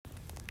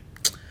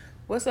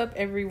What's up,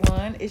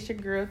 everyone? It's your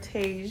girl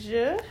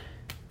Tasia.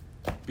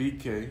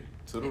 BK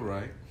to the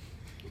right.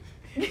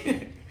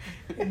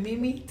 And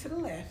Mimi to the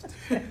left.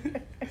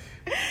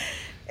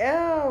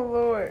 Oh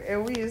Lord,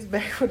 and we is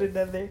back with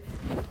another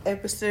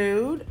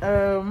episode.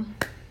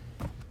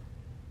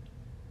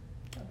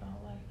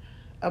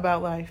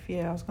 About life.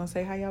 Yeah, I was gonna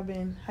say how y'all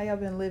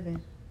been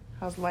living?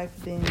 How's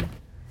life been?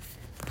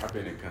 I've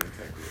been in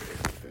contact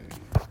with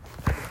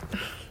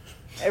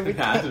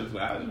Everything. I just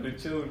been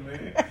chilling,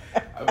 man.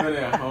 I've been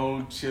at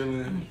home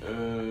chilling,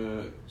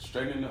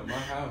 straightening up my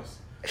house.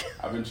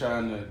 I've been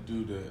trying to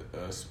do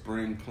the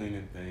spring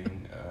cleaning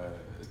thing.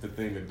 It's the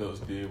thing adults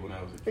did when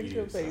I was a Fix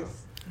your kid.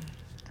 face. So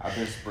I've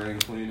been spring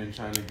cleaning,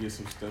 trying to get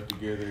some stuff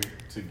together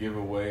to give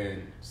away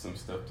and some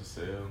stuff to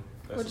sell.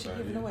 That's What you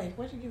giving away?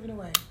 What you giving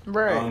away?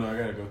 Right. I don't know. I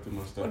gotta go through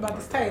my stuff. What about in my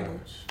this table?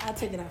 garage. I'll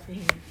take it out for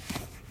him.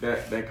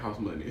 That costs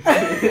money.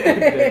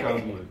 That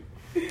costs money.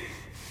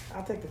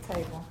 I'll take the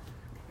table.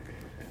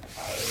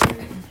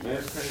 Man,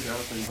 it's crazy. I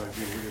was thinking about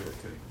getting rid of that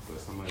table, but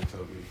somebody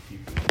told me to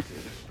keep it. It said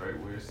it's straight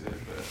where it says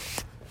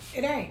that.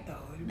 It ain't though.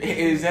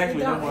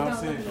 Exactly, It that's don't- what it I'm don't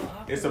saying. look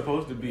like- It's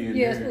supposed to be in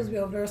Yeah, there. it's supposed to be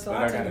over there, so but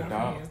I'll I take got it a out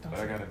dog. for him. But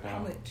I got a How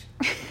dog. much?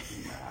 Nah,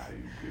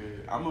 you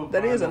good. I'm a.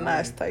 That is a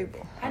nice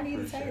table. I need a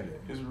appreciate table.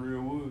 it. It's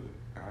real wood.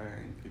 I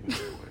ain't giving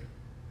it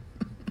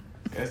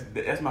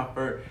away. That's my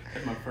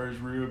first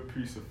real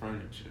piece of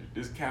furniture.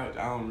 This couch,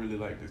 I don't really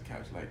like this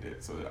couch like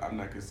that, so I'm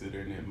not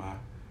considering it my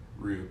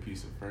real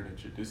piece of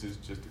furniture. This is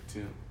just a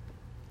temp.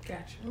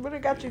 Gotcha. But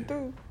it got you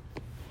through.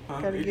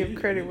 Gotta It give is,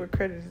 credit yeah. where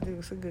credit is due.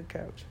 It's a good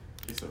couch.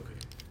 It's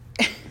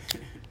okay.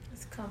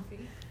 It's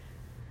comfy.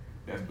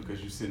 That's because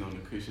you're sitting on a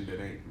cushion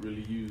that ain't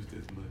really used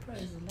as much.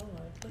 Praise the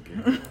Lord. Look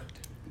at God.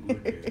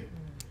 Look at it.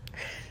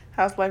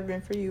 How's life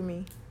been for you,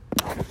 me?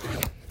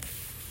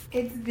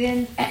 It's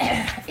been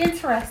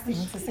interesting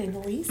to say the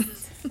least.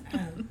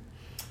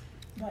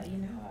 But you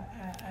know,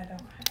 I don't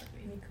have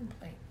any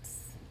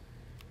complaints.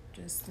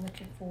 Just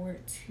looking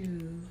forward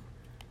to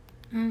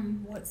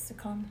what's to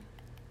come.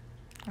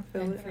 I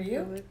feel And it. for I you?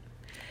 feel it.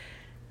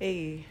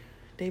 Hey,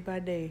 day by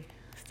day,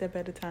 step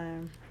at a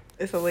time.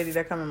 It's a lady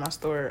that come in my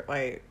store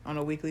like on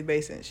a weekly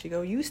basis. She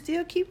go, "You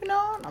still keeping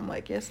on?" I'm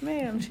like, "Yes,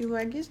 ma'am." She's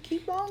like, "Just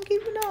keep on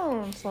keeping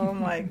on." So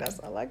I'm like, "That's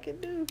all I can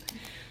do."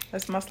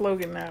 That's my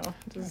slogan now.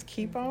 Just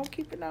keep on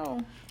keeping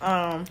on.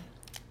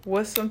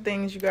 What's some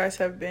things you guys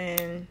have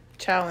been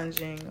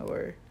challenging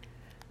or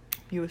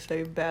you would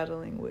say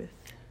battling with?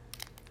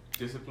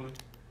 Discipline,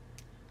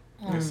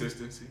 Mm.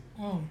 consistency.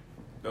 Mm.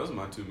 Those are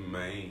my two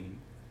main.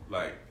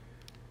 Like,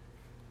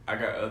 I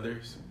got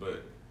others,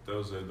 but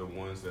those are the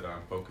ones that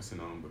I'm focusing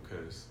on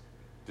because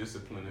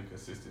discipline and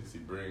consistency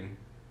bring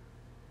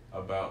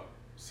about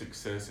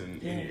success in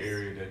any Yes.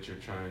 area that you're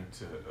trying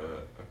to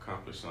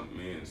accomplish something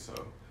in. So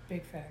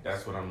Big facts.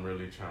 that's what I'm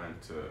really trying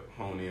to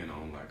hone in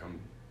on. Like I'm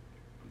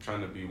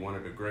trying to be one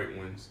of the great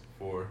ones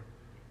for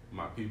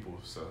my people.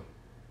 So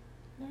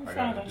I I found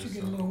gotta out do you get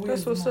a something. little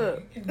That's wisdom. what's on up.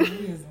 it. Get a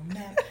little wisdom.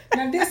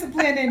 Now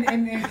discipline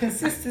and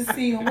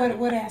consistency and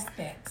what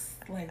aspects?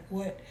 Like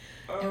what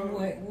and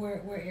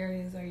what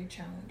areas are you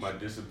challenged? My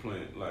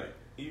discipline, like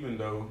even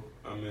though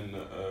I'm in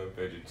the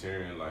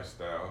vegetarian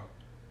lifestyle,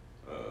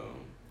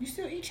 You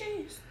still eat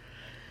cheese?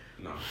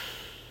 no,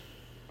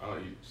 I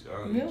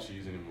don't Milk? eat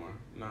cheese anymore.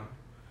 No,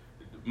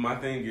 my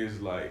thing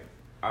is like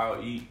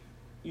I'll eat.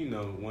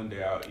 One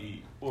day I'll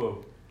eat.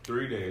 Well,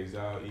 3 days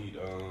I'll eat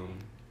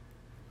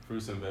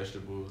fruits and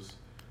vegetables,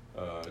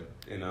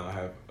 and I'll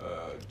have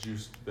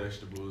juiced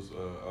vegetables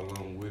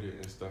along with it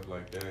and stuff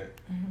like that.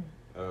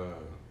 Mm-hmm.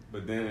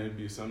 But then it'd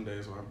be some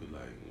days where I'd be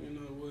like, you know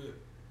what?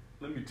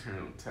 Let me turn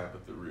on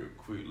Tabitha real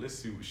quick. Let's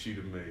see what she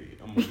done made.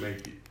 I'm gonna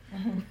make it.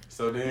 Mm-hmm.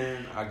 So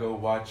then I go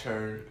watch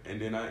her,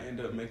 and then I end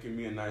up making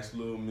me a nice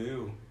little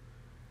meal.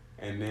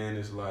 And then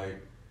it's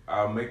like,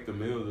 I'll make the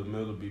meal. The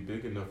meal will be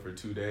big enough for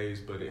 2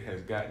 days, but it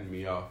has gotten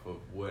me off of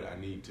what I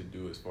need to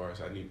do as far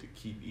as I need to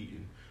keep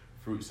eating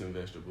fruits and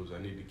vegetables. I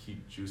need to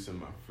keep juicing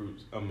my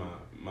fruits,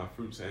 my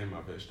fruits and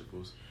my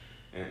vegetables,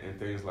 and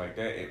things like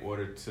that in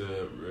order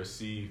to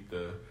receive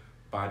the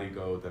body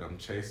goal that I'm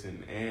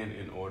chasing, and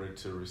in order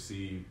to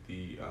receive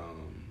the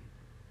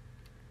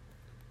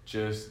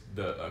just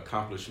the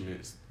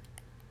accomplishments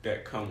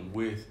that come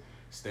with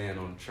staying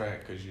on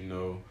track. Because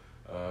you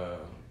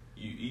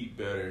eat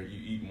better, you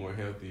eat more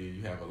healthier,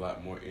 you have a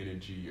lot more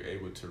energy, you're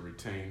able to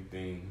retain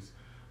things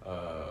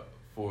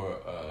for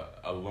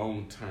a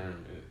long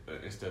term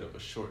instead of a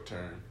short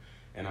term.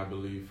 And I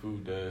believe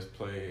food does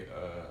play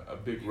a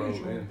big role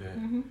in that.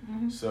 Mm-hmm,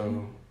 mm-hmm,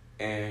 So,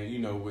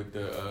 and with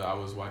I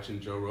was watching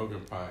Joe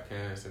Rogan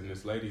podcast, and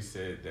this lady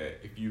said that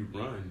if you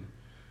run,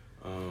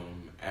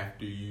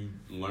 after you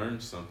learn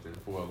something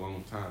for a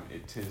long time,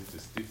 it tends to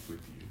stick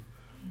with you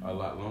a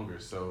lot longer.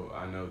 So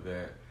I know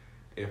that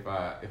if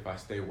I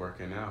stay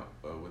working out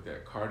with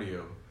that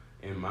cardio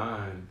in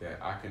mind, that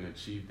I can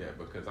achieve that,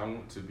 because I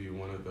want to be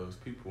one of those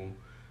people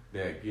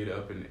that get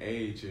up in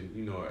age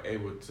and are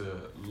able to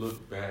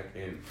look back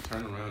and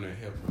turn around and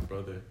help my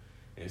brother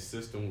and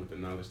sister with the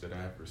knowledge that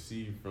I have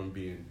received from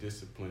being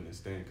disciplined and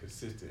staying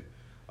consistent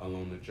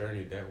along the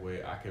journey. That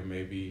way I can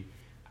maybe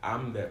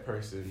I'm that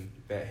person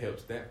that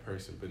helps that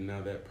person, but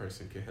now that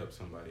person can help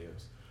somebody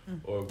else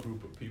or a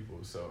group of people.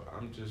 So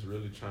I'm just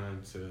really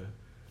trying to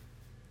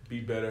be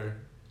better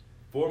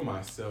for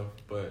myself,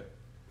 but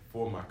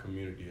for my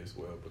community as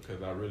well,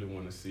 because I really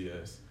want to see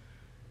us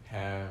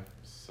have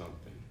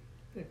something.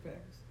 Big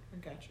facts. I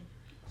got you.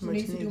 You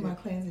need to do my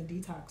cleanse and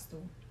detox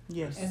though.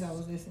 Yes. As I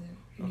was listening,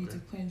 you need to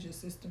cleanse your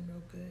system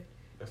real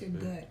good, your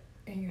gut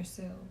and your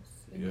cells,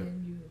 and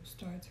then you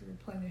start to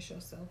replenish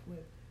yourself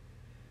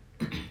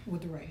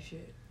with the right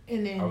shit.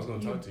 And then I was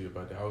gonna talk to you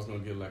about that. I was gonna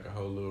get like a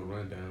whole little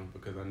rundown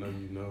because I know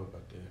you know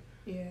about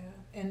that. Yeah,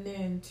 and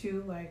then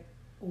too, like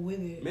with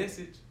it,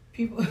 message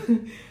people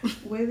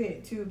with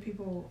it too.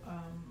 People,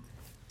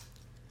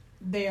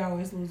 they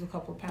always lose a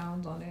couple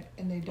pounds on it,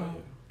 and they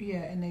don't.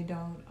 And they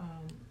don't.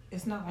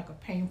 It's not like a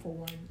painful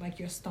one, like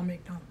your stomach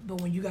don't. But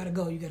when you gotta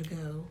go, you gotta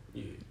go.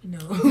 Yeah. You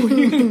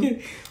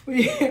know.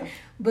 Yeah.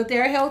 But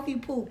they're healthy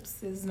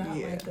poops. It's not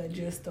like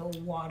just a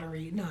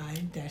watery. Nah,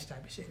 ain't that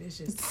type of shit. It's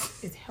just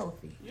it's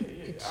healthy.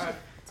 Yeah.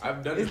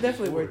 I've done it. It's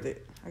definitely worth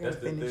it. I gotta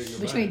finish.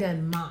 But you ain't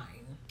done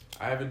mine.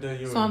 I haven't done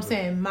yours. So I'm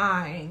saying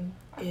mine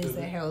is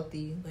a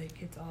healthy,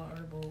 like it's all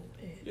herbal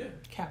and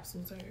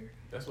capsules are.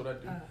 That's what I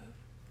do.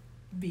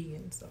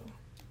 Vegan, so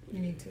you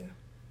need to.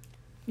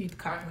 You need to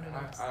cop one of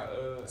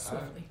those.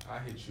 I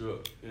hit you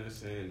up, you know what I'm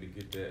saying, to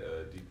get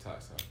that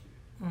detox out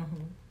of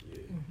you.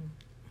 Yeah.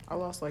 I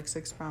lost like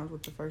 6 pounds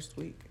with the first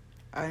week.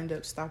 I ended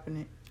up stopping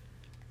it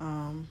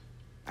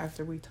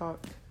after we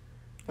talked,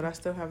 but I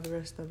still have the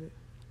rest of it.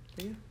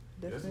 But yeah,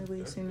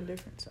 definitely seen a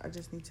difference. I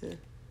just need to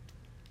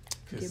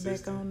get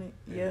back on it.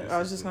 Yeah, I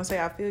was just gonna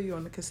say I feel you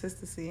on the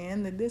consistency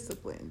and the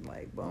discipline.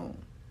 Like boom,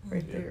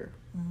 right there.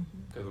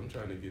 Because I'm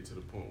trying to get to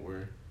the point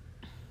where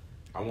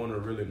I want to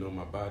really know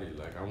my body.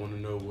 Like, I want to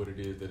know what it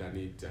is that I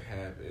need to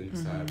have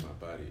inside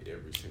my body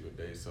every single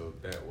day. So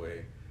that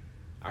way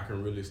I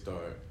can really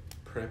start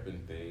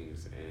prepping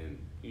things and,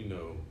 you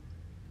know,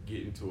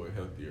 get into a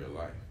healthier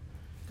life.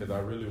 Because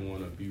I really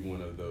want to be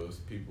one of those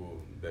people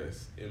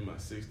that's in my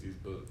 60s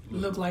but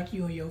look like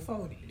you in your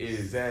 40s.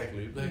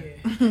 Exactly.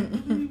 Like,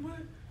 what?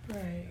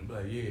 Right. I'm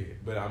like, yeah.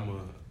 But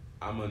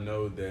I'm a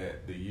know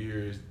that the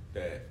years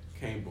that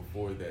came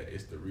before that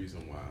is the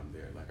reason why I'm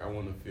there. Like, I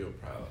want to feel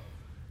proud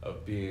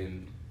of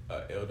being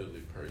an elderly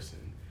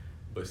person,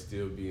 but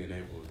still being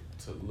able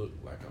to look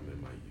like I'm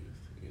in my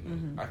youth. You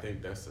know, I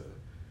think that's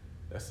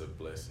a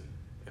blessing.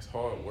 It's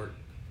hard work,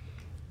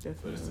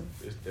 definitely.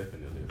 But it's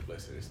definitely a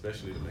blessing,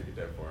 especially to make it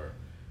that far.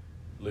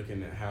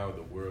 Looking at how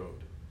the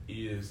world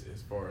is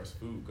as far as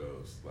food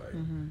goes, like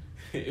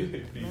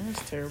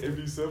that's terrible. It'd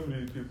be some of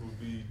these people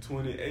be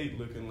 28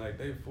 looking like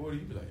they 40.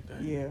 You be like,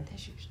 dang. Yeah.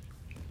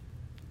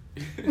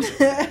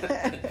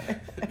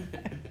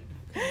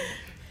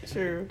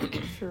 True.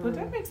 But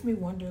that makes me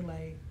wonder,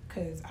 like,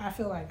 because I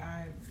feel like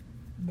I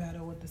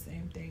battle with the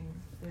same thing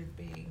with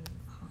being,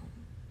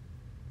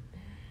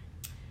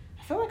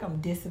 I feel like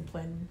I'm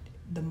disciplined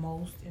the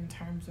most in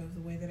terms of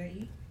the way that I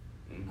eat.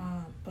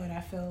 But I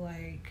feel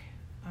like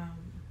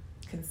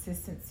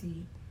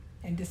consistency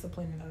and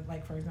discipline,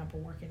 like, for example,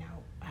 working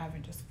out, I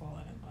haven't just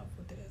fallen in love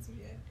with it as of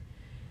yet.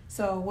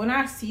 So when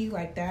I see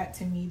like that,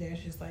 to me,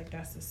 that's just like,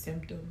 that's a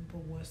symptom, but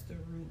what's the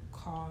root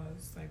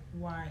cause? Like,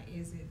 why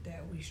is it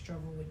that we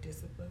struggle with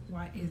discipline?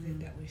 Why is it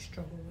that we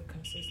struggle with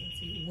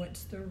consistency?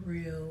 What's the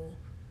real,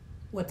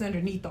 what's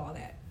underneath all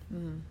that?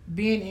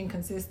 Being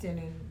inconsistent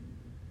and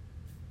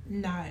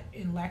not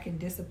in lacking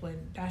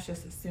discipline, that's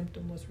just a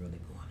symptom what's really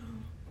going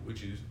on.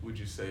 Would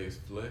you say it's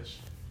flesh?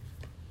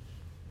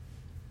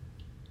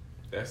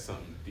 That's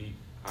something deep,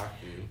 I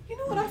feel. You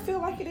know what I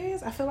feel like it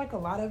is? I feel like a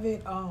lot of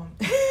it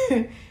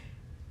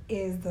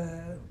is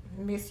the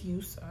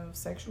misuse of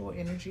sexual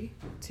energy,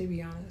 to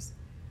be honest.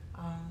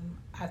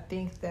 I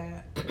think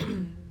that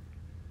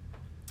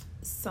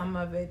some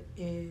of it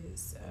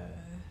is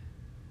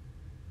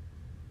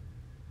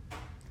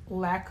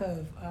lack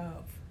of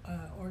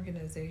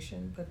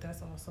organization, but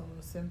that's also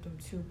a symptom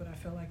too. But I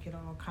feel like it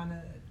all kind of,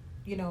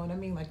 you know what I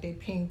mean? Like they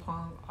ping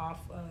pong off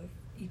of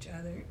each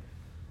other.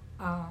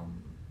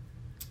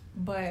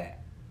 But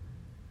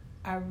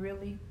I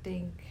really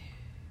think,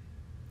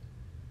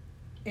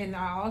 and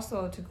I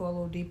also, to go a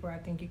little deeper, I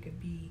think it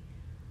could be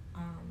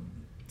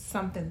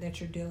something that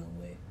you're dealing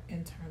with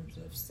in terms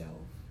of self,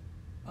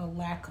 a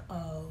lack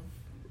of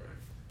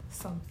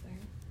something.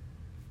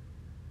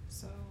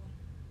 So,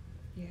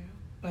 yeah.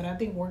 But I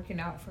think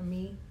working out for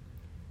me,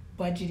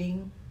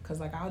 budgeting, because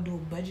like I'll do a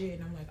budget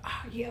and I'm like,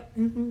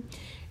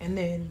 and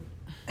then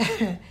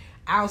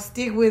I'll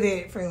stick with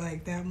it for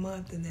like that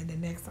month, and then the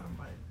next time I'm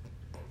like,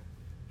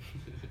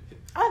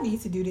 I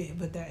need to do that,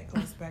 but that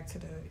goes back to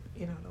the,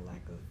 you know, the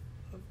lack of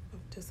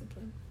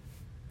discipline.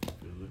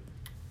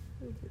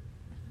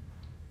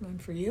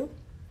 And for you,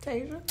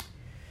 Tasia?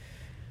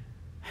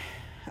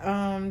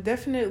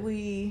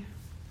 Definitely,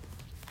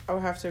 I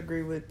would have to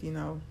agree with, you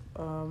know,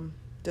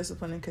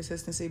 discipline and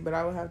consistency, but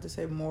I would have to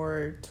say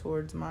more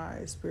towards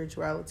my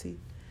spirituality.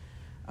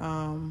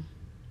 You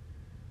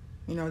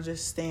know,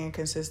 just staying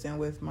consistent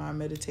with my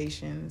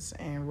meditations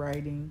and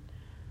writing.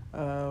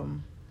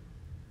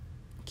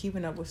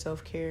 keeping up with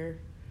self-care,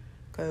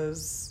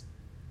 because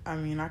I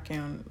mean, I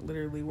can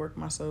literally work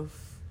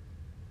myself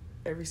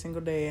every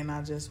single day, and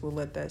I just will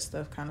let that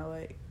stuff kind of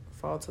like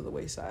fall to the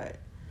wayside.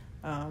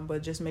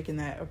 But just making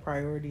that a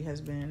priority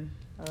has been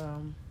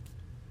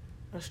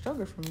a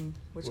struggle for me,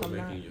 which I'm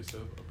not. Making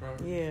yourself a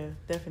priority? Yeah,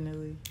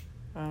 definitely.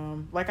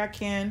 Like I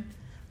can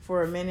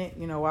for a minute,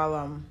 you know, while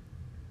I'm,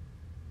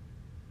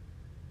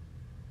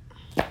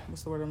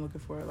 what's the word I'm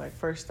looking for? Like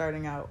first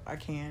starting out, I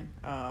can.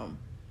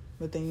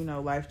 But then, you know,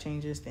 life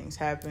changes, things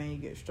happen, you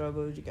get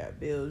struggles, you got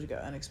bills, you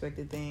got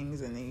unexpected things,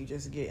 and then you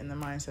just get in the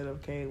mindset of,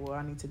 okay, well,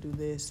 I need to do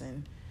this,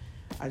 and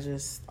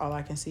all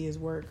I can see is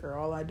work, or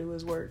all I do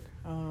is work.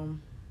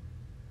 And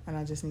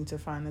I just need to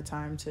find the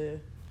time to,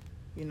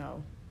 you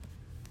know,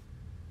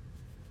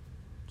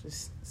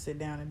 just sit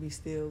down and be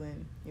still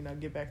and, you know,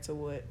 get back to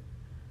what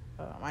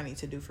I need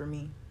to do for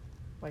me,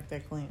 like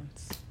that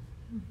cleanse.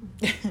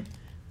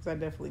 Because I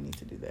definitely need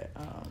to do that.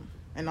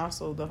 And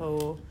also the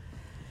whole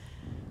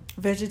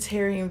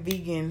vegetarian,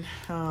 vegan,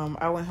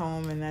 I went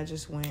home and that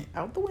just went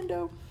out the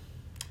window.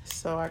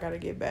 So I got to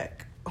get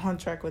back on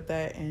track with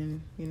that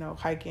and, you know,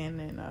 hiking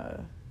and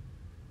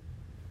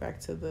back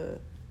to the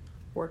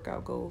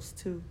workout goals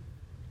too.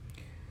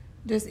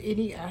 Does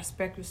any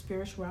aspect of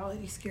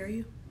spirituality scare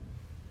you?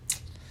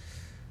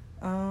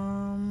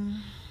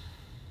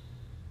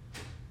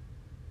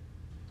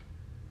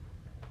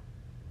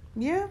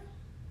 Yeah,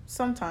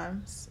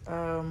 sometimes.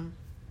 I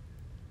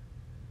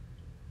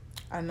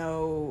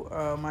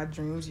know my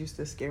dreams used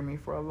to scare me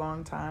for a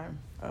long time,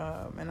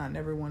 and I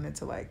never wanted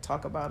to like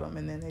talk about them,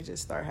 and then they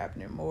just start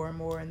happening more and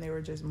more, and they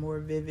were just more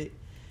vivid,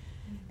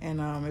 and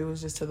it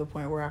was just to the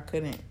point where I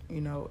couldn't,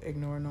 you know,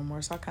 ignore no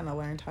more. So I kind of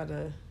learned how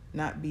to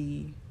not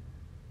be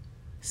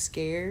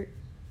scared,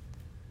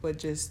 but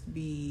just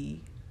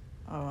be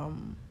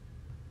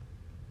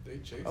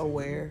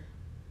aware.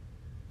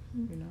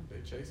 You know,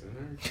 they chasing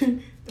her.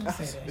 Don't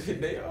say that shit.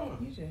 They are.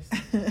 You just.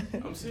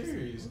 I'm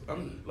serious.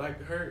 I'm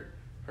like her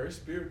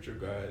spiritual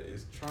guide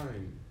is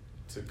trying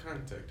to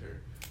contact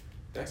her.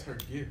 That's her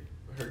gift.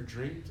 Her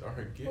dreams are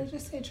her gift. Well,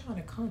 just say trying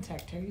to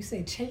contact her. You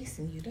say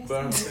chasing you. That's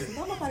but not.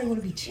 Don't nobody want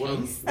to be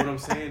chased. What I'm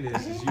saying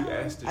is you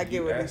asked her. I get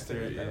you what asked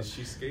her, saying, is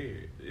she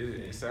scared?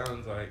 It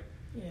sounds like.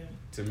 Yeah.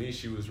 To me,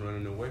 she was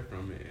running away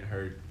from it, and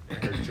her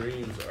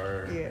dreams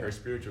are her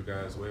spiritual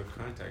guide's way of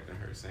contacting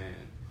her,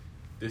 saying,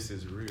 "This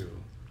is real.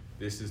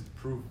 This is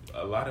proof."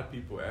 A lot of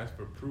people ask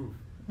for proof.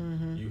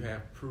 Mm-hmm. You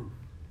have proof.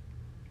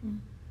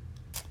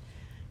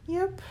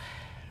 Yep,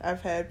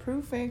 I've had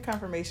proof and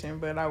confirmation,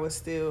 but I was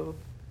still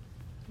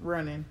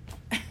running.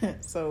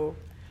 So,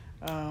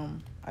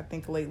 I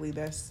think lately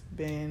that's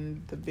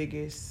been the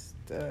biggest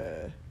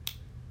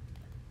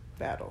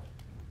battle.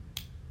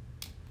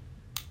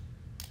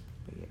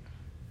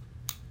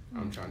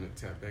 I'm trying to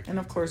tap back. And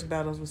of course,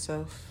 battles with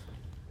self.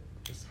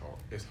 It's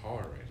hard. It's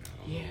hard right now.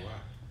 I don't know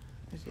why.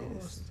 It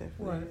is.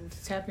 Definitely What? is.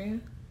 To tap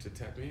in? To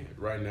tap in.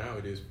 Right now,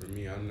 it is for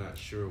me. I'm not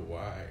sure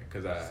why.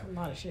 Because There's a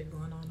lot of shit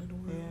going on in the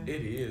world. Yeah.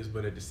 It is,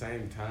 but at the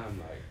same time,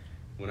 like,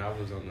 when I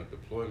was on the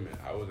deployment,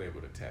 I was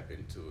able to tap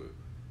into it.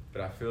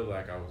 But I feel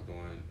like I was going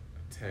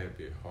a tad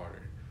bit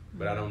harder.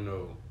 But I don't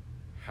know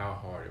how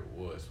hard it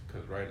was.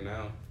 Because right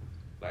now,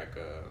 like,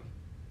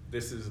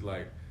 this is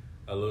like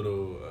a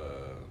little...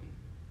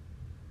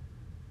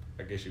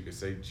 I guess you could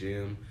say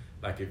gym.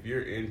 Like if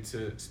you're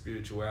into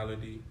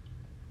spirituality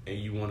and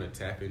you want to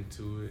tap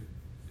into it,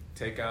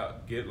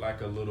 get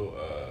like a little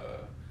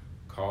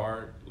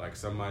card, like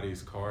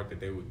somebody's card that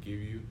they would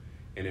give you,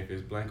 and if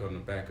it's blank on the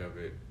back of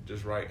it,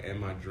 just write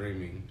 "Am I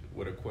dreaming?"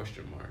 with a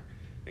question mark,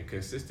 and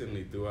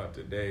consistently throughout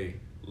the day,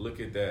 look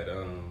at that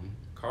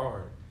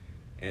card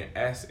and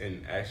ask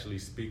and actually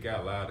speak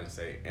out loud and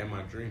say, "Am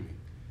I dreaming?"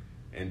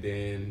 And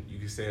then you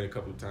can say it a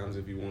couple times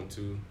if you want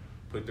to.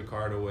 Put the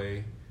card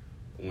away.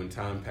 When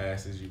time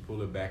passes, you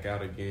pull it back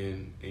out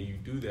again, and you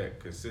do that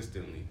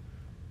consistently.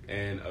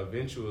 And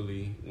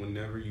eventually,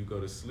 whenever you go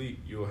to sleep,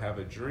 you'll have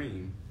a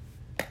dream,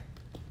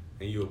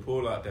 and you'll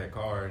pull out that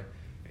card,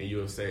 and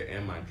you'll say,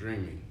 "Am I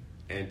dreaming?"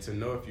 And to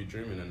know if you're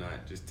dreaming or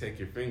not, just take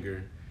your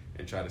finger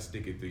and try to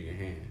stick it through your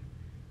hand.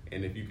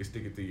 And if you can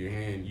stick it through your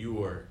hand,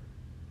 you are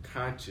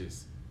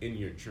conscious in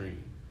your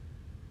dream.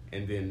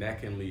 And then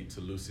that can lead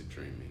to lucid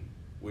dreaming,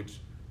 which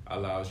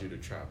allows you to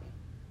travel.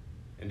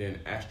 And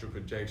then astral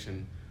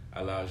projection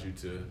allows you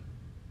to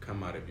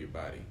come out of your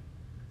body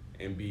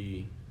and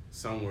be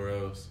somewhere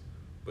else,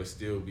 but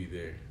still be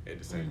there at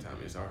the same time.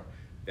 It's hard.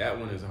 That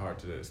one is hard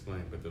to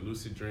explain, but the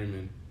lucid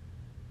dreaming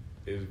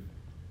is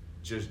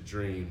just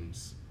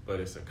dreams, but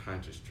it's a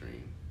conscious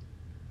dream.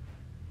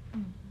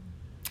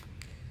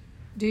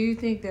 Do you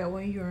think that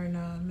when you're in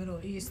the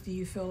Middle East, do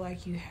you feel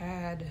like you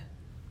had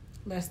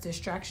less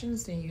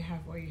distractions than you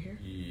have while you're here?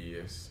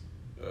 Yes,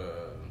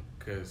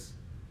 because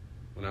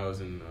when I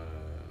was in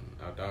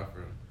Al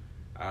Dhafra,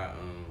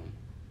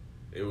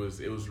 it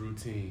was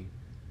routine.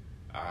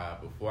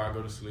 Before I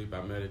go to sleep,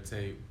 I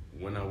meditate.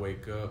 When I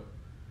wake up,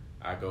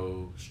 I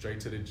go straight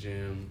to the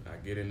gym. I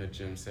get in the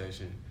gym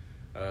session.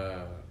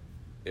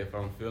 If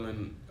I'm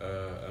feeling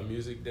a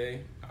music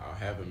day, I'll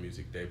have a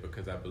music day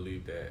because I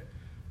believe that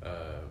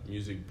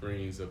Music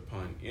brings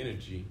upon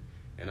energy,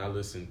 and I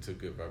listen to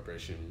good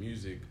vibration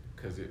music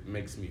because it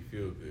makes me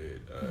feel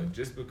good.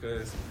 Just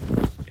because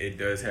it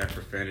does have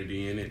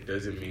profanity in it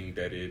doesn't mean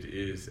that it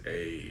is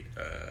a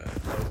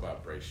low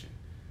vibration.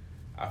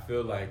 I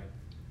feel like,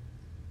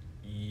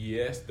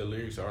 yes, the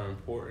lyrics are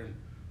important,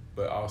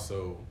 but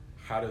also,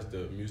 how does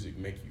the music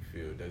make you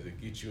feel? Does it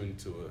get you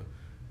into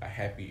a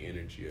happy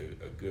energy,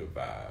 a good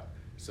vibe?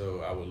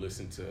 So I would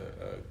listen to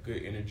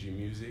good energy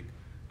music,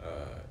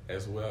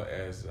 as well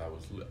as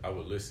I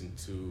would listen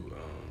to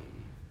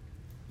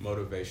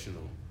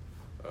motivational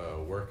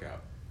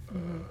workout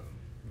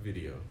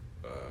video,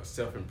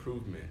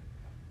 self-improvement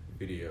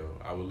video.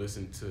 I would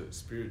listen to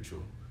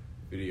spiritual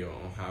video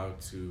on how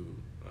to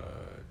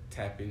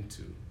tap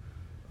into.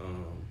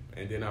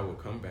 And then I would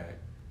come back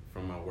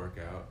from my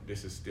workout.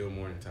 This is still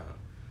morning time.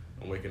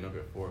 I'm waking up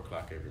at 4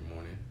 o'clock every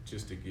morning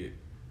just to get,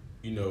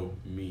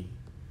 me.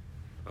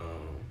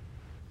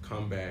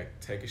 Come back,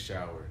 take a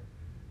shower,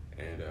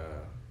 and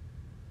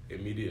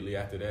immediately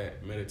after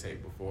that,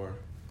 meditate before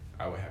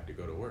I would have to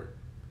go to work.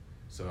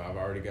 So I've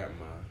already got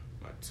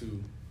my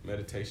 2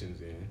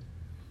 meditations in.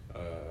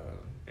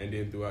 And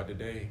then throughout the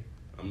day,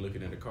 I'm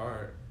looking at the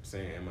card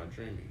saying, am I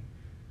dreaming?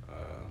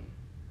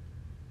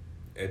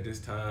 At this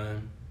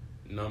time,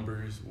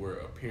 numbers were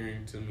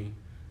appearing to me.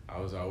 I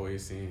was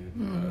always seeing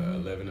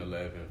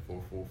 1111,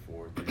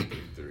 444,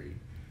 333.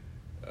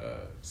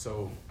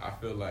 So I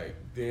feel like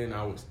then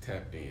I was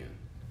tapped in.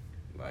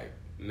 Like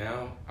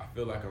now I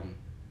feel like I'm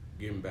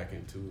getting back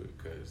into it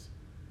because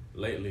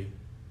lately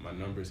my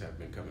numbers have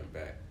been coming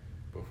back.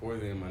 Before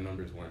then my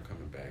numbers weren't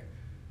coming back.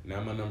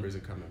 Now my numbers are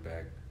coming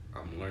back.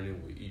 I'm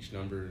learning what each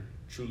number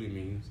truly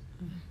means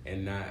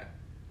and not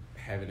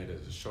having it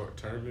as a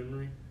short-term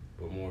memory,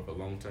 but more of a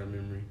long-term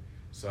memory.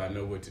 So I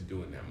know what to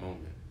do in that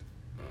moment.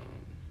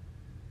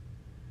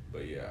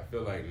 But yeah, I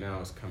feel like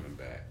now it's coming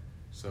back.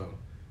 So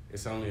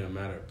it's only a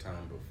matter of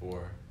time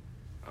before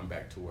I'm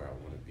back to where I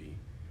want to be.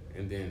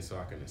 And then so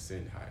I can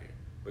ascend higher.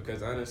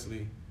 Because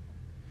honestly,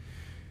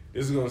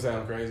 this is going to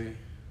sound crazy.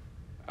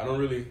 I don't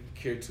really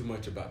care too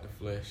much about the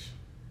flesh.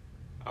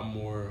 I'm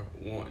more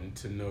wanting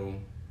to know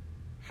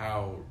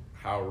how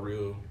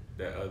real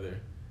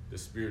the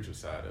spiritual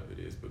side of it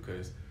is.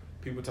 Because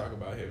people talk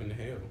about heaven and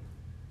hell.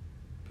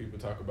 People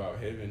talk about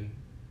heaven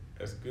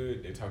as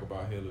good. They talk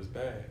about hell as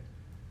bad.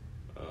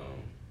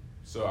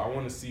 So I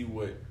want to see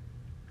what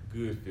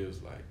good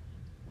feels like.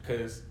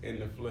 Because in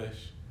the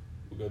flesh,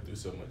 we go through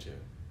so much hell.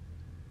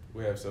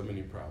 We have so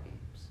many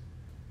problems.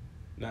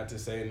 Not to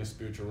say in the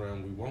spiritual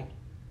realm we won't.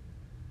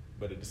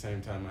 But at the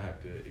same time, I have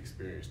to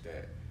experience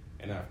that.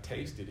 And I've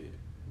tasted it,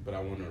 but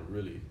I want to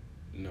really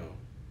know.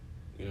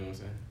 You know what I'm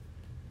saying?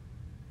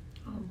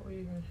 I don't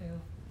believe in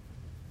hell.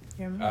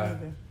 Yeah, me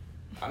neither.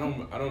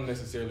 I don't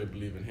necessarily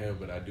believe in hell,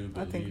 but I do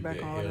believe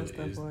that hell is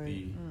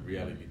the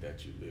reality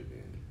that you live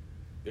in.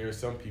 There are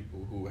some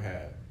people who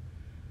have,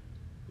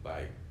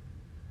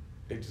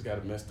 they just got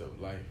a messed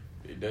up life.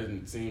 It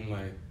doesn't seem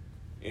like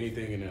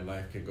anything in their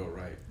life can go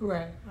right.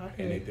 Right.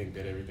 Okay. And they think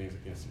that everything's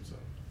against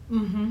themselves.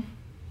 Mm-hmm.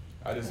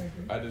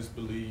 I just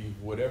believe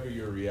whatever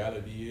your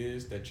reality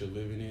is that you're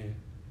living in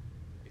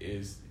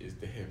is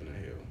the heaven or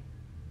hell. You know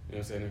what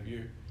I'm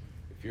saying?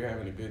 If you're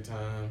having a good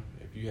time,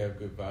 if you have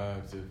good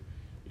vibes, if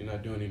you're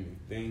not doing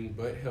anything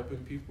but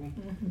helping people,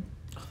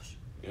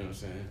 you know what I'm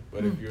saying?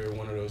 But if you're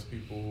one of those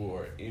people who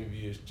are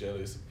envious,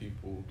 jealous of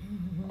people,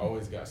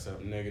 always got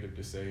something negative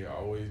to say,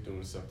 always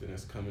doing something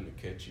that's coming to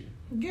catch you.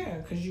 Yeah,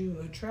 because you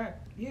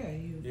attract.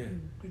 You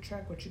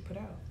attract what you put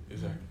out.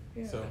 Exactly.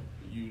 Yeah. So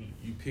you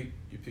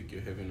pick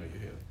your heaven or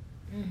your hell,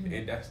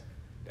 and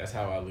that's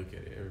how I look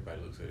at it.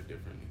 Everybody looks at it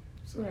differently.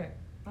 So. Right.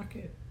 I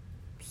could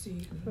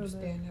see and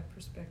understand that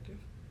perspective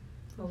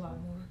a lot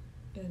more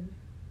than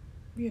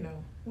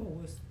what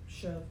was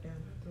shoved down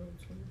our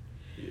throats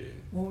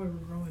when we were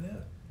growing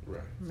up.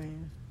 Right.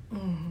 Man.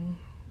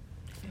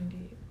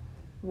 Indeed.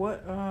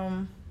 What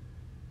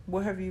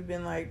have you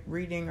been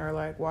reading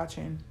or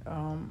watching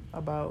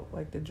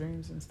about the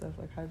dreams and stuff?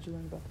 How'd you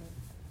learn about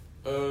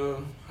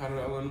that? How did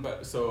I learn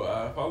about it? So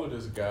I follow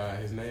this guy.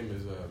 His name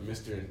is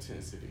Mr.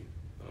 Intensity.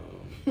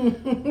 You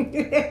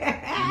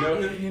know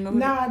him?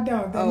 No, I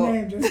don't. That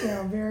name just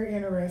sounds very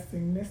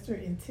interesting.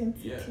 Mr.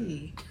 Intensity.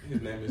 Yeah.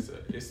 His name is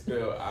it's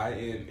spelled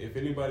IN. If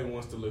anybody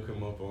wants to look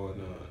him up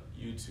on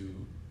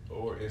YouTube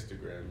or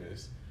Instagram,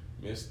 it's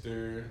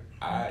Mr.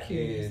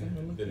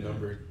 IN the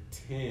number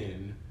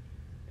 10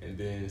 and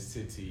then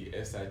City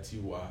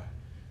SITY.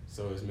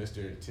 So it's Mr.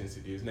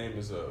 Intensity. His name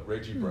is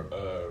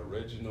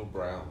Reginald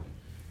Brown.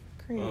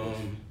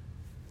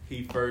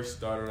 He first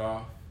started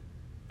off.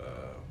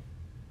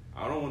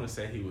 I don't want to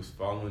say he was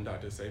following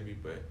Dr. Sebi,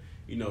 but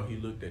he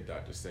looked at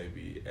Dr.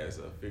 Sebi as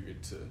a figure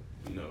to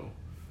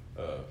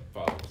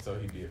follow. So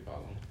he did follow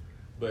him.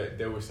 But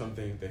there were some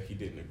things that he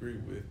didn't agree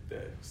with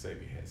that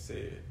Sebi had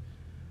said.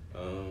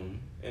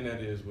 And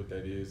that is what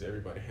that is.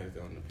 Everybody has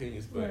their own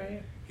opinions,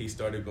 but he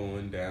started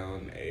going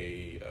down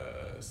a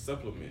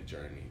supplement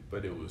journey.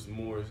 But it was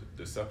more,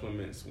 the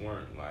supplements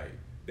weren't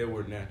they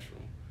were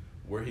natural.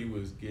 Where he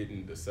was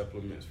getting the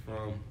supplements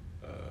from,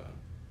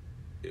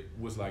 it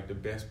was like the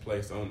best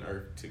place on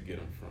earth to get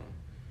them from.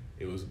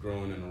 It was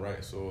growing in the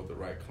right soil, the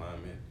right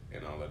climate,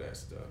 and all of that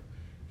stuff.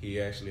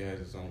 He actually has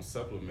his own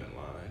supplement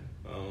line.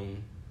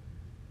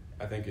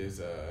 I think it's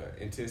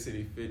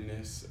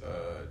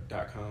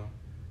intensityfitness.com.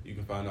 You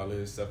can find all of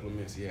his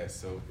supplements. He has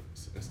soap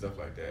and stuff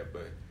like that,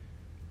 but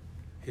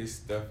his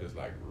stuff is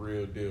like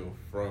real deal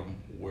from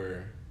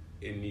where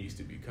it needs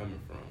to be coming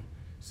from.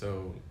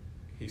 So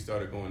he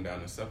started going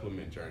down the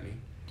supplement journey.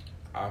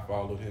 I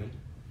followed him.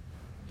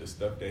 The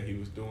stuff that he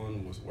was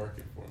doing was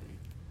working for me.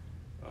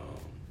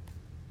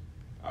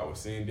 I was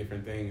seeing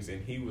different things,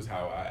 and he was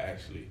how I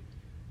actually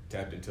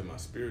tapped into my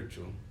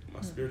spiritual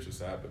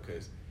side,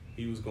 because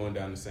he was going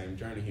down the same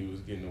journey. He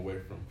was getting away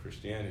from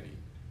Christianity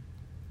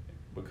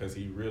because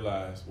he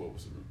realized what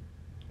was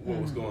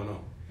going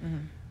on.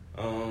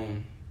 Mm-hmm.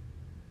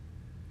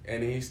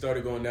 And he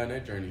started going down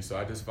that journey, so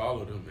I just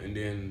followed him. And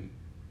then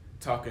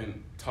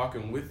talking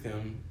with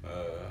him,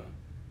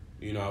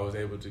 I was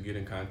able to get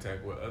in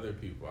contact with other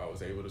people. I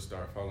was able to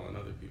start following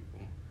other people,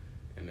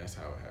 and that's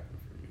how it happened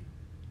for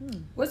me.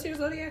 What's your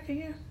zodiac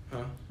again?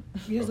 Huh?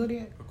 Your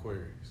zodiac?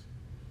 Aquarius.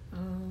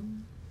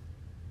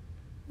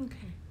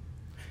 Okay.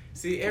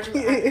 See,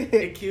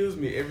 it kills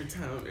me every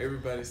time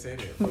everybody say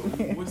that.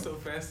 But what's so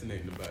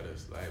fascinating about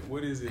us? Like,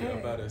 what is it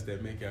about us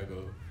that make y'all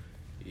go,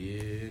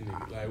 yeah,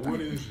 nigga? Like, what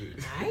is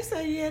it? I ain't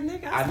say yeah,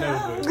 nigga. I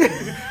know,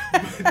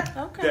 but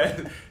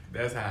okay.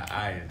 That's how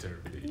I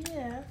interpret it.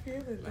 Yeah, I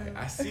feel it. Like,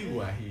 I see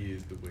why he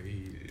is the way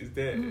he is. Is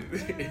that?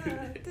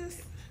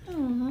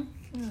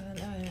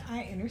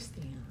 I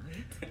understand.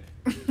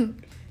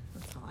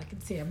 That's all I can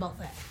say about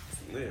that.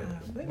 Yeah.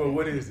 But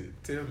what is it?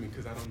 Tell me,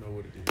 because I don't know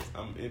what it is.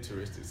 I'm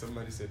interested.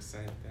 Somebody said the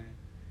same thing.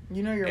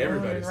 You know your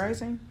moon and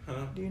rising?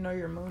 Huh? Do you know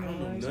your moon and rising? I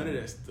don't know none of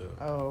that stuff.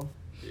 Oh.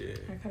 Yeah.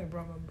 I kind of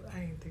brought my... I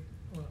didn't think...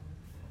 Well...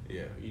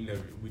 Yeah, we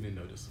didn't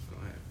know this was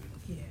going to happen.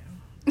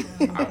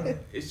 Yeah.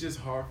 It's just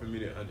hard for me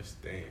to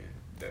understand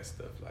that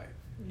stuff. Like,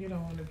 you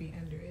don't want to be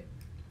under it.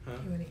 Huh?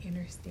 You want to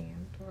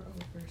understand or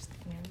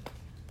overstand.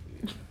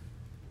 Yeah.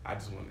 I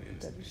just want to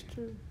understand. That is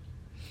true.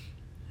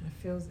 I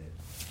feels it.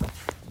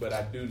 But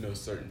I do know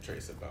certain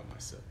traits about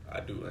myself. I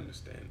do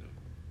understand them.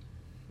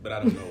 But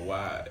I don't know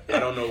why. I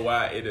don't know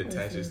why it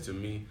attaches to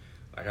me.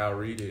 Like, I'll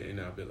read it and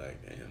I'll be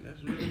like, damn,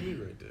 that's really me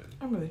right there.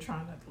 I'm really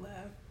trying not to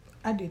laugh.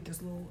 I did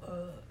this little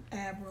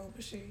ab roll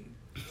machine.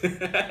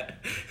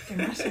 And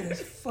my shit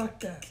is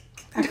fucked up.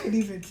 I couldn't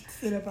even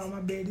sit up on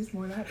my bed this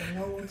morning. I had to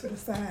roll to the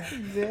side to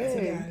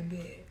get out of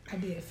bed. I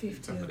did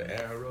 50 of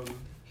the ab rolling?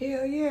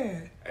 Hell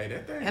yeah. Hey,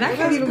 that thing. And I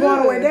can't even go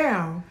all the way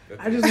down.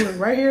 I just went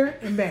right here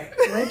and back.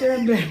 Right there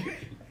and back.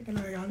 I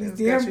know y'all this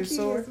damn kids,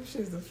 some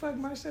shit to fuck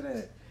my shit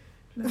up.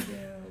 No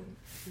damn.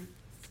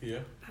 Yeah.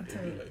 I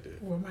tell you, like that.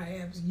 Where my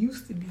abs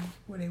used to be,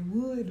 where they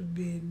would have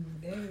been,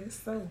 that is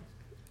so.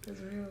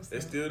 That's real stuff.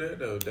 It's still there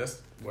though.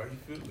 That's why you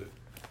feel it.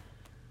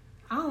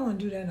 I don't want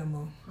to do that no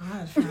more. I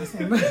have to find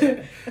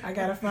something. I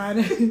gotta find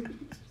it.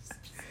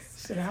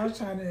 Shit, I was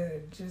trying to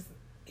just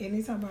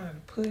anytime I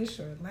push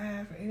or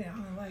laugh or anything, I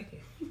don't like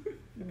it.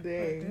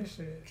 Dang. Like that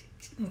shit.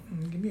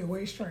 Give me a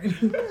waist trainer.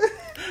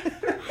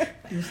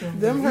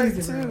 Them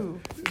hurt too.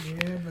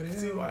 Yeah, but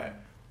see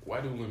why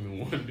do women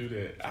want to do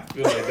that? I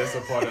feel like that's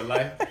a part of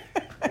life.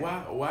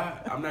 Why?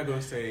 I'm not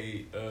gonna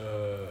say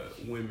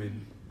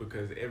women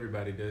because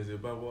everybody does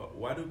it, but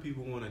why do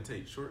people want to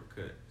take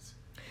shortcuts?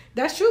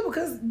 That's true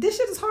because this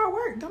shit is hard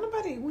work. Don't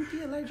nobody would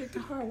be allergic to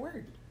hard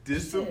work.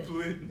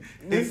 Discipline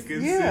and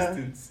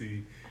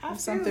consistency.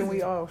 It's something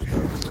we all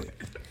struggle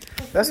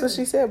with. That's what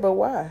she said, but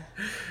why?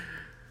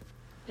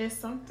 It's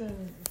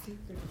something.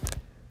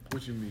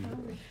 What you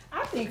mean?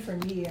 I think for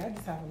me, I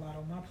just have a lot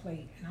on my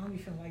plate, and I don't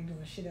even feel like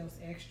doing shit else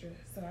extra.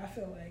 So I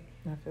feel like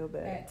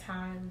that at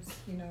times,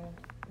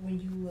 when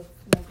you look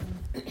like,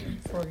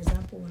 for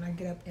example, when I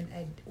get up in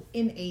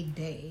a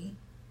day,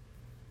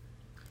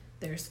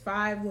 there's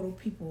 5 little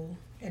people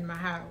in my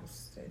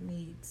house that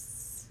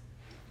needs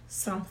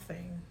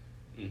something.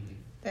 Mm-hmm.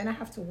 Then I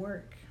have to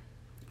work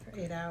for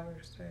 8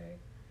 hours, right?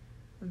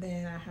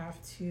 Then I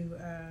have to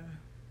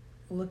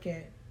look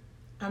at.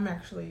 I'm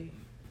actually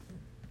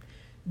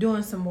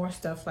doing some more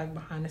stuff like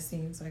behind the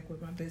scenes, like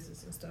with my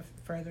business and stuff,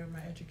 further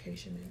my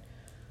education and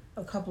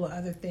a couple of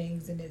other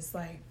things. And it's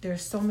like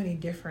there's so many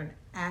different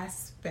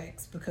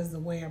aspects because the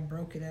way I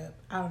broke it up,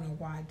 I don't know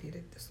why I did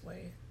it this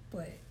way,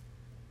 but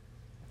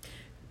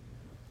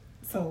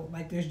so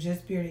like there's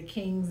Just Bearded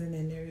Kings, and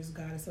then there's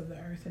Goddess of the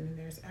Earth, and then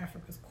there's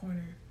Africa's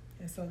Corner,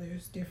 and so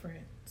there's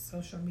different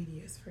social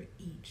medias for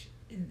each.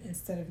 And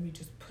instead of me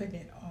just putting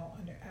it all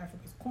under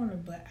Africa's Corner,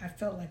 but I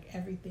felt like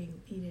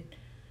everything needed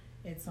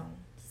its own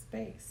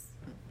space.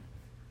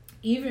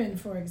 Even,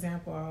 for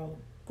example, I'll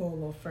go a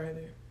little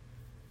further.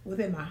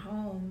 Within my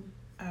home,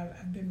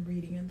 I've been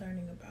reading and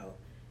learning about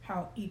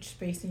how each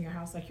space in your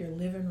house, like your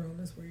living room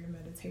is where your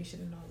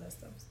meditation and all that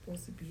stuff is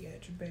supposed to be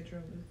at. Your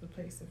bedroom is the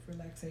place of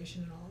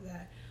relaxation and all of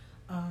that.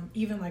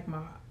 Even like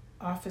my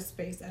office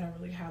space, I don't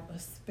really have a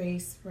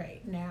space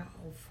right now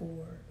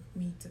for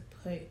me to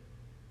put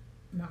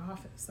my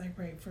office, like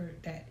right for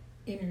that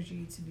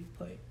energy to be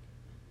put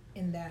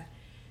in that.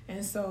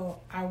 And so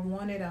I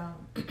wanted,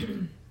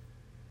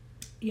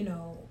 you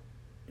know,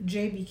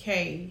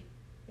 JBK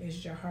is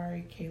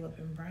Jahari, Caleb,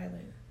 and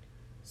Brylan.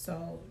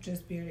 So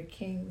just Bearded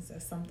Kings,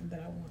 that's something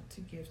that I want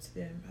to give to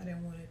them. I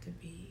didn't want it to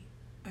be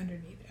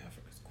underneath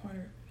Africa's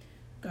Corner.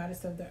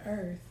 Goddess of the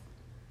Earth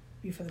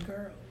be for the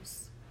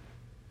girls,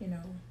 you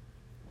know,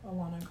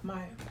 Alana and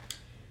Kamaya.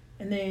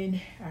 And then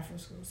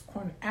Africa's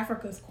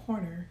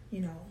Corner,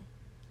 you know,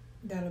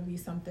 that'll be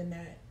something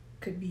that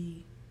could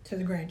be to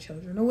the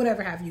grandchildren or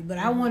whatever have you. But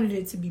I wanted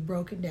it to be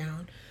broken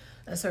down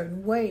a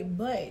certain way.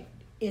 But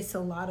it's a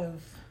lot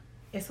of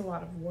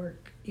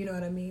work, you know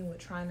what I mean, with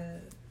trying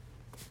to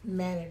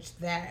manage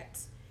that,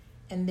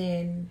 and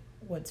then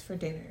what's for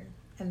dinner,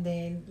 and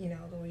then, you know,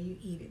 the way you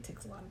eat, it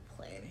takes a lot of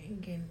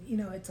planning, and, you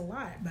know, it's a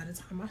lot. By the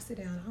time I sit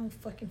down, I don't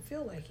fucking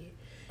feel like it,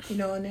 you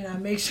know. And then I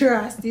make sure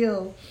I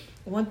still,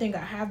 one thing I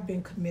have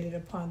been committed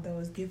upon though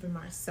is giving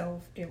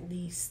myself at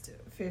least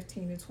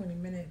 15 to 20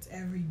 minutes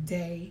every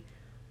day.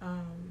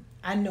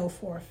 I know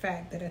for a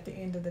fact that at the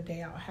end of the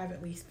day I'll have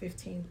at least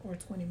 15 or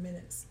 20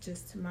 minutes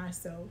just to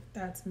myself.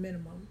 That's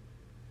minimum.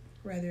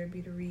 Whether it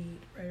be to read,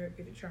 whether it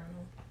be to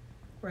journal,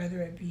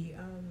 whether it be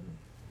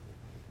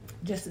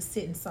just to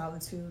sit in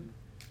solitude,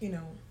 you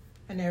know.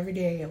 And every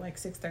day at like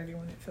 6:30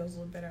 when it feels a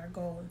little better, I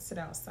go and sit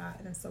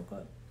outside and soak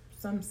up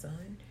some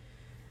sun,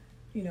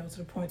 you know, to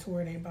the point to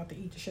where it ain't about to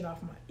eat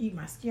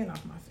my skin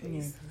off my face.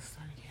 Yeah, 'cause it's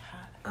starting to get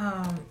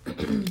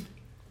hot.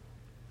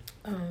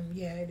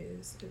 Yeah, it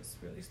is. It's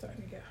really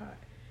starting to get hot.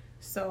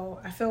 So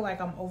I feel like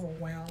I'm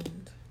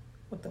overwhelmed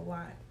with a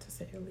lot, to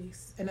say the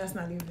least. And that's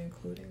not even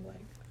including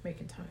like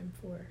making time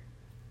for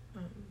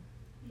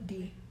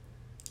D.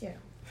 Yeah.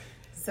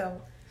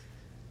 So,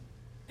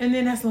 and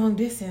then that's long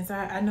distance.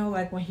 I know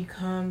like when he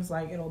comes,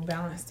 like it'll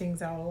balance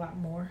things out a lot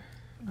more.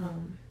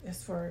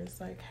 As far as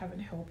like having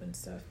help and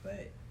stuff,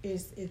 but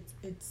it's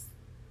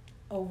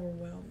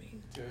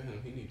overwhelming. Tell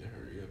him he need to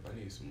hurry up. I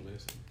need some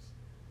lessons.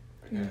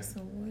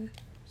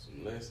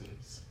 Some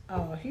lessons.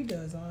 Oh, he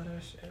does all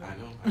that shit. I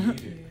know. I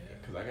need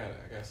it because I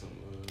got some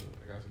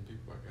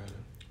people I gotta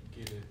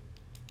get it.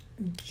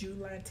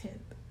 July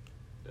 10th.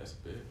 That's a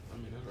bit. I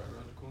mean, that's right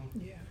around the corner.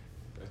 Yeah.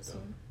 That's so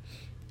dope.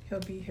 he'll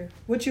be here.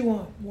 What you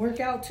want?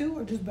 Workout too,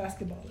 or just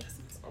basketball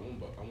lessons? I want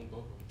both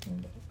of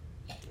them.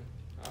 Yeah.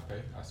 I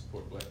pay. I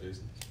support black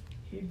business.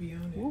 He'd be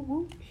on it. Woo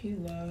woo. He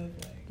love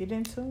like Get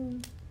in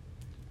tune.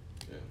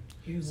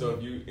 Yeah. So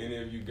if you, any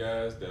of you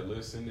guys that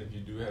listen, if you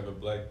do have a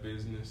black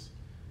business,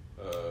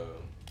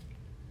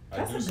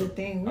 that's a good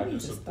thing. We need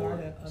to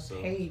start a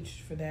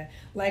page for that.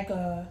 Like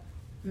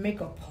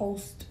make a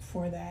post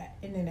for that,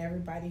 and then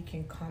everybody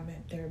can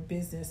comment their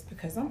business,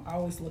 because I'm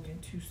always looking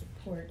to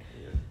support.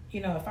 Yeah.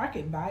 You know, if I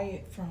could buy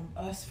it from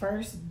Us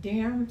First,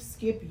 damn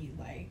Skippy,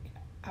 like,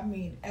 I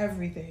mean,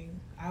 everything.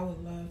 I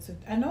would love to.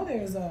 I know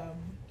there's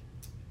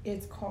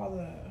it's called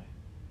a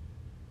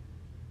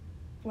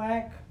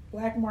Black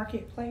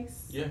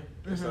Marketplace. Yeah,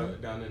 it's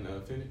down in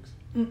Phoenix.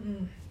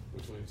 Mm-mm.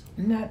 Which one are you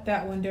talking about? Not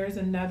that one. There's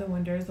another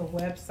one. There's a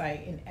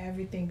website, and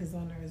everything is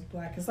on there is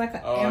black. It's like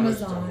an Oh,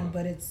 Amazon,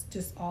 but it's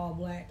just all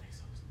black.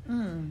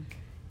 Mm.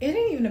 It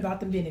ain't even about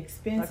them being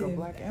expensive. Like a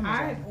black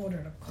Amazon. I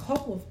ordered a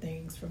couple of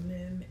things from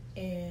them,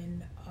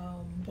 and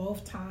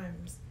both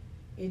times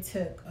it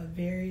took a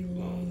very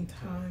long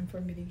time for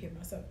me to get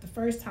myself. The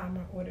first time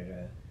I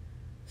ordered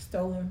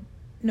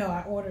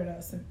I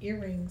ordered some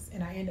earrings,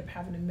 and I ended up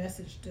having to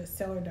message the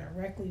seller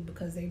directly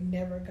because they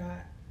never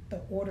got the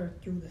order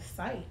through the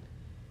site,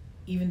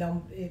 even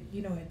though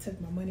it took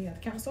my money out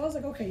of the account. So I was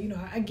like, okay,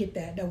 I get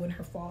that. That wasn't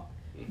her fault.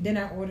 Mm-hmm. Then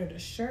I ordered a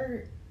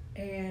shirt,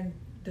 and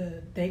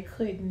the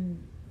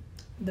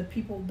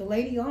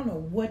lady, I don't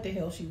know what the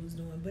hell she was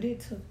doing, but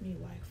it took me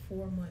like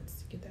 4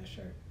 months to get that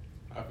shirt.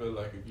 I feel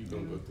like if you're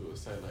going to go through a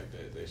site like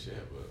that, they should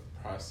have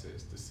a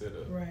process to set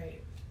up.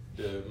 Right.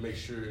 To make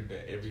sure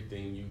that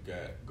everything you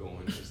got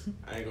going is,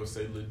 I ain't going to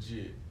say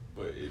legit,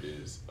 but it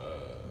is,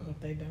 but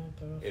they don't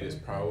though. It is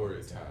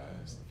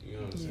prioritized, you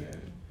know what I'm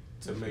saying?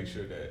 To make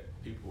sure that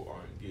people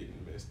aren't getting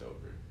messed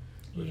over.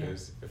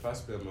 Because if I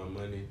spend my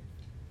money,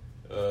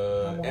 I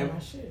want my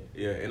shit.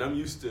 Yeah, and I'm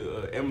used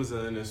to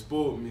Amazon that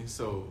spoiled me,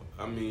 so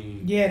I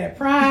mean. Yeah, that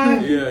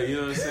Prime. Yeah, you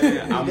know what I'm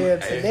saying. I'm there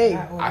today.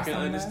 I can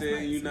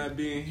understand you not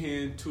being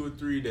here in 2 or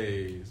 3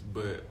 days,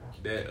 but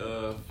that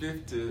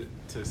 5th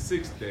to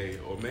 6th day,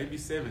 or maybe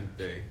 7th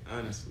day,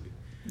 honestly,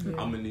 I'm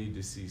gonna need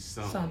to see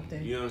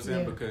something. You know what I'm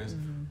saying? Because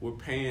we're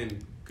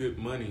paying good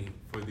money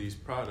for these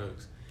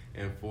products,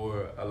 and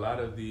for a lot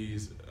of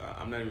these,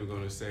 I'm not even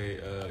gonna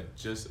say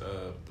just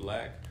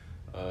black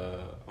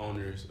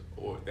owners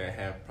or that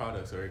have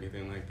products or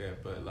anything like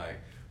that, but like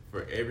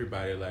for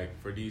everybody, like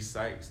for these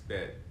sites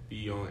that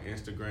be on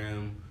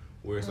Instagram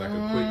where it's like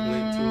a quick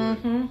link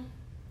to it,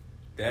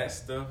 that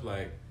stuff,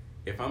 like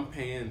if I'm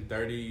paying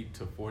 $30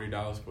 to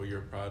 $40 for your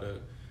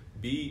product,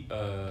 be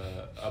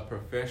a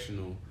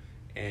professional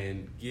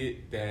and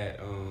get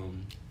that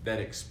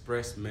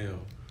express mail,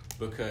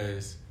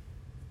 because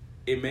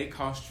it may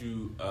cost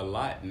you a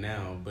lot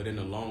now, but in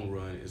the long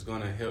run, it's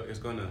gonna help. It's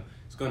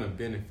gonna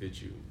benefit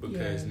you,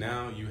 because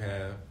now you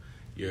have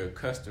your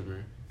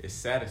customer is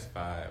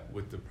satisfied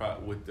with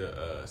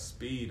the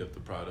speed of the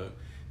product.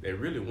 They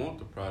really want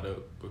the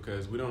product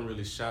because we don't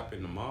really shop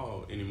in the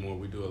mall anymore.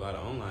 We do a lot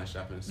of online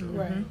shopping, so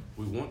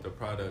we want the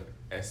product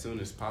as soon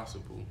as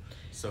possible.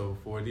 So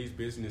for these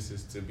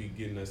businesses to be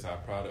getting us our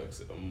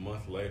products a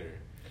month later,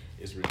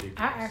 it's ridiculous.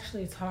 I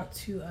actually talked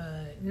to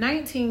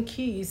 19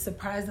 Keys.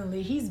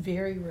 Surprisingly, he's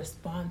very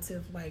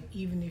responsive. Like,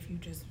 even if you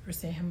just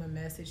send him a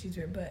message, he's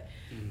very. But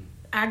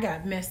I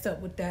got messed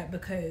up with that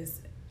because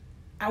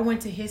I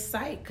went to his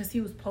site because he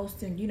was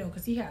posting,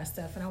 because he had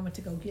stuff, and I went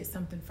to go get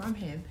something from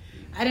him.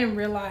 I didn't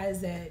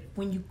realize that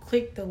when you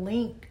click the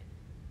link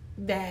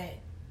that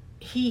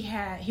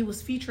he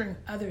was featuring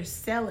other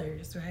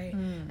sellers, right?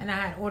 And I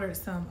had ordered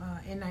some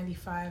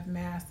N95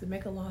 masks. To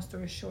make a long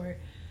story short,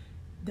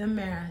 the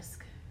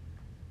mask,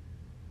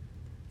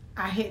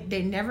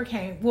 they never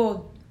came.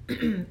 Well,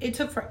 it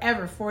took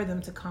forever for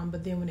them to come,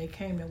 but then when they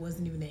came, it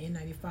wasn't even the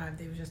N95.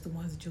 They were just the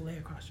ones that you lay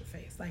across your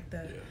face, like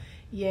the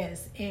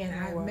yes. And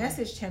I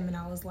messaged him and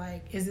I was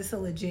like, "Is this a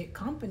legit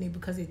company?"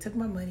 Because they took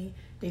my money.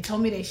 They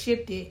told me they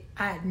shipped it.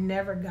 I had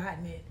never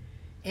gotten it,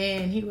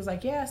 and he was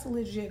like, "Yeah, it's a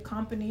legit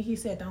company." He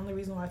said the only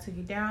reason why I took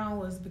it down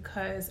was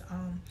because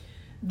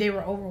they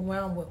were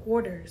overwhelmed with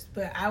orders.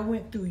 But I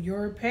went through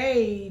your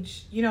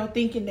page,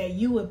 thinking that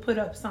you would put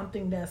up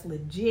something that's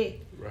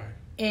legit, right?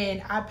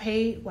 And I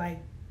paid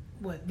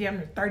damn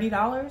near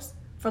 $30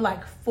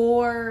 for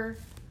 4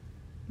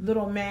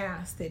 little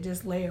masks that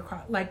just lay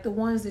across, like the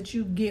ones that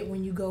you get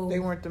when you go. They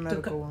weren't the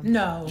medical ones.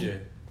 No. Yeah.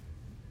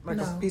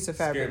 A piece of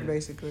fabric,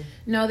 basically.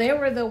 No, they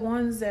were the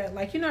ones that,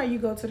 you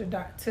go to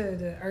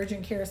the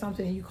urgent care or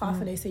something and you cough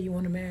and they say you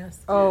want a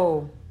mask.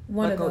 Oh.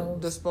 One of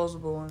those.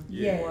 Disposable one.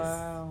 Yeah. Yes.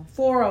 Wow.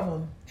 4 of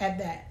them at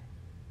that.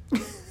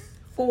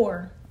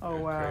 4. Oh,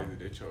 wow. Crazy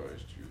they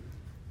charged you.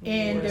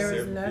 And there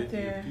was $7.50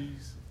 nothing. a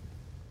piece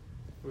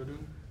for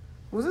them?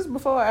 Was this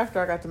before or after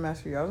I got the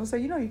mask for you? I was going to say,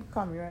 you can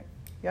call me, right?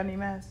 Y'all need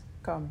masks?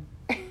 Call me.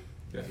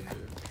 That's good.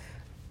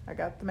 I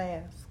got the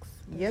masks.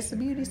 Yes, a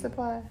beauty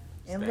supply.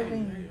 And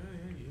Levine. Hey.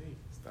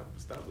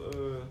 Stop.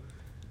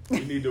 We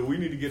need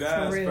to get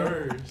ours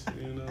first.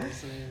 You know what I'm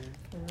saying?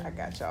 I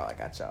got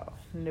y'all.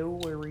 No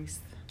worries.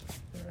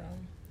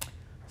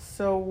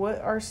 So what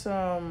are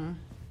some,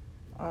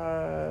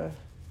 I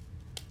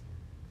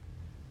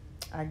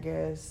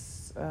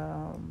guess,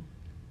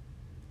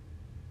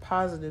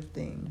 positive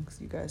things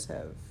you guys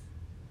have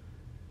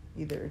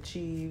either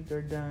achieved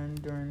or done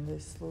during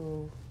this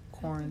little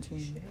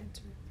quarantine?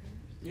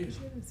 Yeah.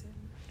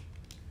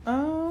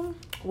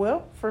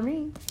 Well, for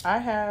me, I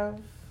have,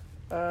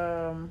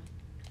 I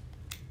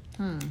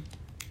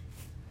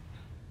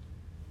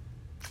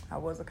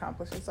was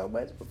accomplishing so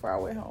much before I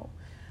went home.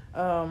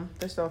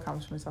 There's still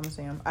accomplishments, I'm gonna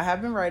say them. I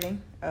have been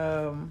writing.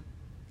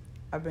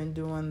 I've been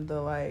doing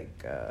the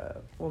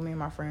me and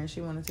my friend,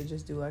 she wanted to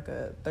just do a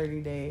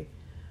 30-day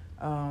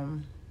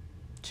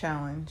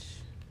challenge.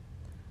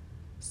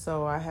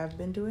 So I have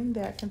been doing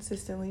that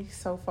consistently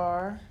so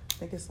far. I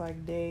think it's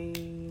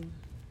day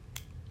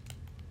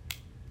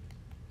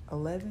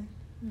 11,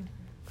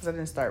 because I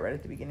didn't start right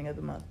at the beginning of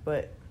the month.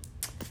 But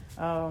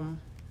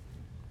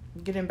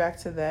getting back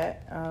to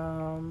that,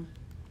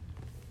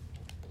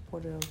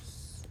 what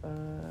else?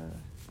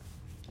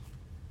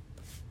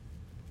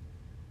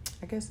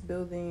 I guess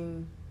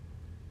building,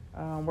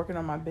 working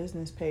on my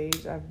business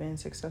page. I've been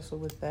successful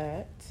with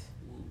that.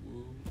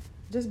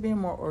 Just being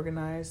more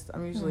organized.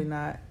 I'm usually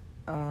not,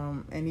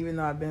 and even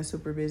though I've been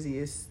super busy,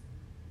 it's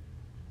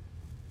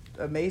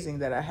amazing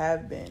that I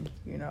have been,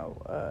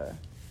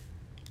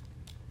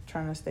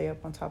 trying to stay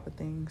up on top of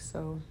things.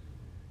 So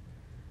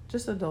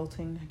just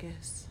adulting, I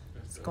guess.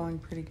 It's going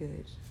pretty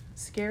good.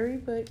 Scary,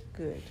 but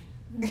good.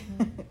 What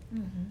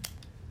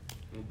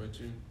about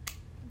you?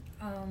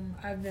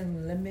 I've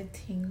been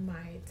limiting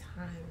my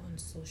time on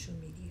social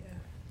media.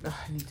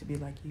 I need to be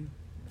like you.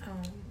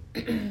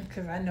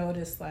 Because I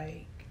noticed,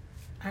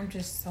 I'm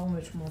just so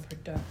much more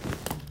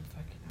productive when I'm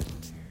fucking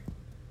on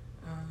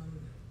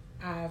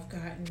there. I've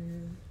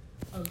gotten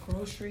a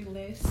grocery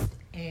list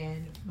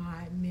and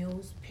my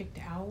meals picked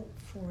out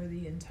for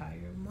the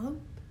entire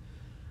month.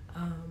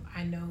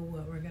 I know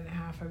what we're going to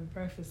have for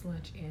breakfast,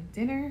 lunch, and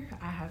dinner.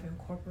 I have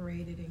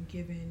incorporated and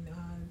given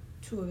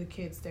 2 of the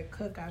kids that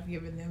cook, I've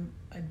given them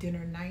a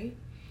dinner night.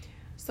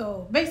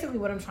 So basically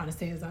what I'm trying to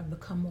say is I've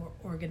become more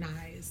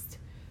organized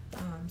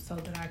so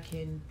that I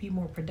can be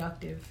more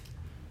productive.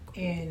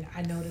 And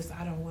I notice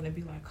I don't want to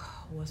be like,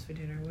 oh, what's for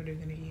dinner? What are we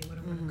going to eat? What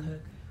am I going to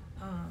cook?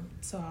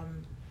 So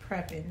I'm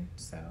prepping.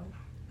 So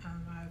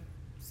I've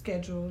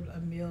scheduled a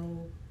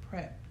meal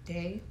prep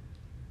day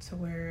to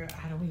where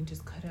I don't even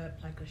just cut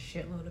up a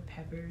shitload of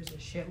peppers, a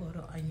shitload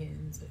of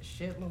onions, a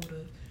shitload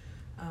of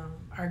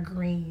our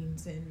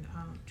greens, and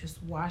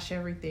just wash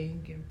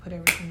everything and put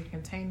everything in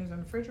containers on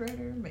the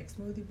refrigerator, make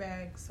smoothie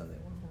bags so that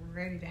when we're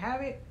ready to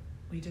have it,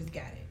 we just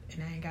got it.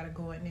 And I ain't got to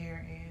go in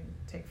there and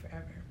take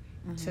forever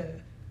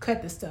to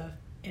cut the stuff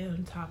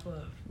on top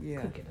of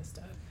cooking and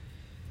stuff.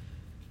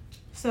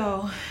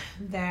 So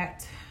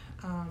that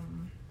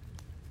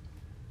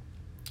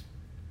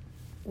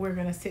we're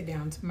going to sit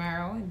down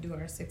tomorrow and do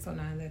our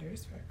 609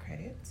 letters for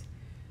credit.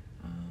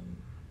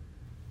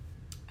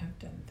 I've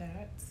done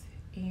that.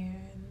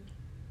 And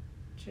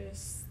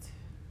just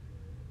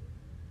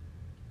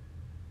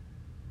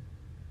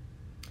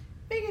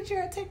making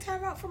sure I take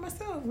time out for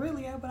myself,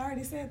 really. But I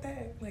already said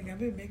that. Like, I've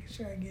been making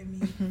sure I give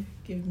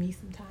me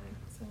some time.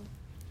 So,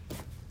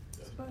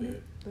 That's funny.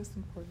 good. That's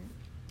important.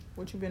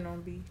 What you been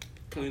on, B?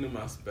 Cleaning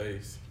my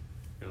space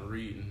and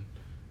reading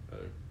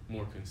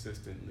more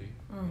consistently.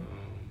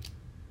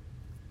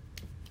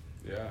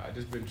 Yeah, I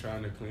just been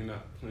trying to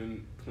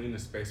clean the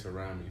space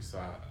around me, so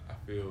I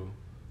feel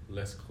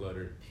less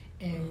cluttered.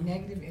 And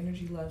negative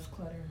energy loves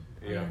clutter.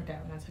 I Yeah. learned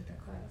that when I took that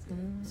class.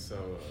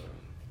 So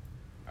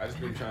I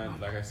just been trying,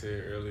 like I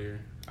said earlier,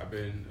 I've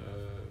been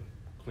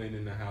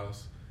cleaning the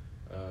house,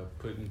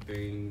 putting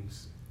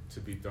things to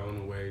be thrown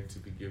away, to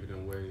be given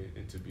away,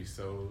 and to be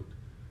sold.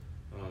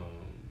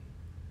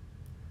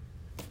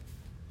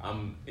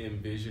 I'm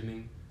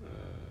envisioning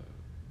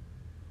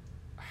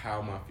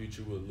how my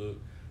future would look,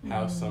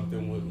 how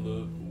something would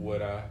look,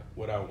 what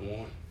I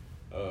want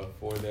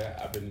for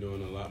that. I've been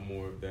doing a lot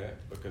more of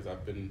that because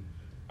I've been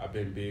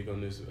big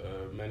on this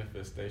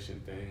manifestation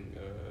thing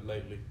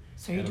lately.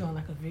 So you're doing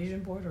like a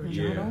vision board or a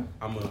journal?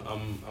 I'm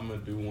gonna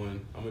do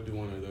one. I'm gonna do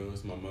one of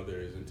those. My mother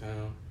is in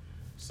town,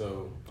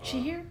 so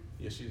She here?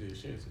 Yeah, she's here.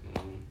 She's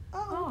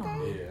Oh,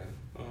 okay. yeah.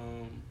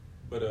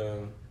 But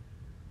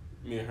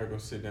me and her gonna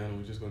sit down and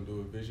we're just gonna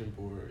do a vision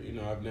board. You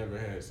know, I've never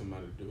had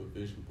somebody to do a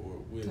vision board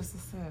with. That's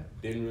what's up.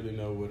 Didn't really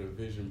know what a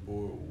vision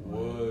board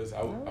was.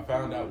 I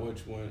found out what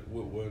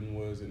one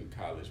was in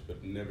college,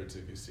 but never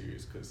took it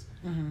serious because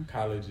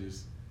college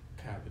is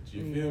college.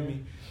 You feel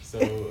me? So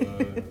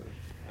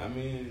I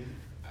mean,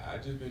 I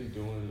just been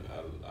doing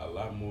a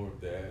lot more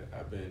of that.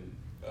 I've been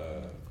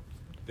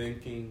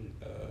thinking.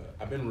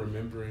 I've been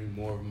remembering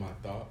more of my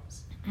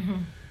thoughts,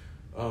 and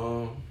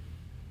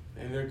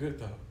they're good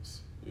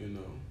thoughts. You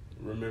know,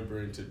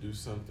 remembering to do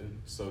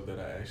something so that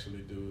I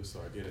actually do it,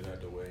 so I get it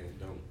out the way and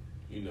don't,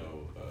 you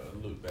know,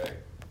 look back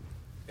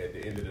at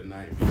the end of the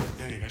night and be like,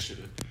 dang, I should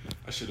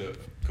have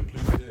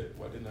completed that.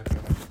 Why didn't I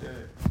complete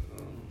that?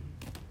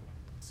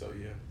 So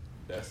yeah,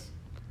 that's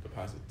the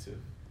positive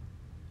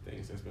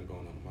things that's been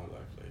going on in my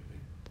life lately.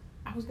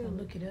 I was gonna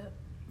look it up,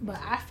 but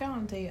I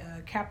found a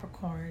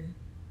Capricorn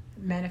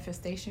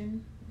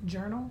manifestation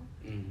journal,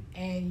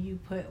 and you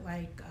put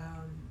like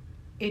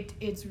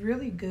it's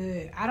really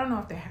good. I don't know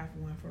if they have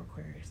one for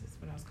Aquarius,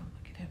 but I was gonna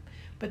look it up.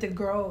 But the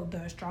girl, the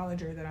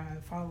astrologer that I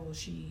follow,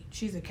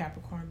 she's a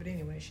Capricorn, but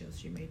anyway,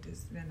 she made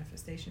this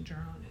manifestation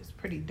journal, and it's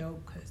pretty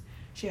dope because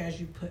she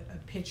has you put a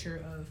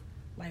picture of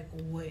like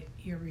what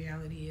your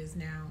reality is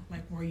now,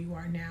 like where you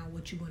are now,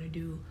 what you want to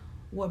do.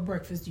 What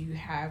breakfast do you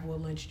have?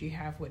 What lunch do you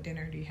have? What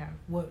dinner do you have?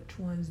 Which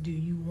ones do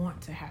you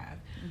want to have?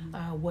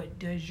 What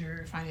does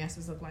your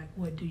finances look like?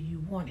 What do you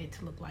want it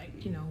to look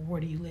like? You know, where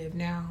do you live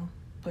now?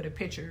 Put a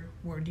picture.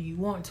 Where do you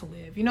want to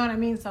live? You know what I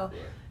mean? So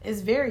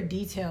it's very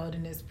detailed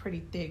and it's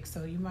pretty thick.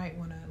 So you might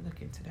want to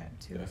look into that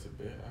too. That's a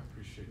bit. I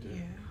appreciate that.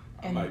 Yeah.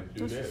 I might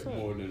do that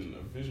more than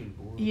a vision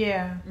board.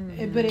 Yeah,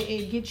 but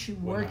it gets you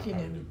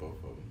working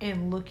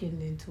and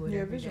looking into it.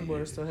 Yeah, vision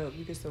board still help.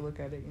 You can still look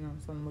at it. You know,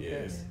 something to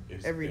look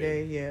at every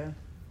day. Yeah.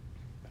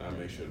 And I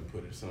make sure to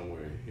put it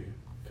somewhere in here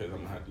because I'm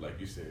gonna have to, like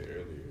you said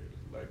earlier,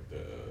 like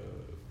the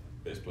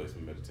best place for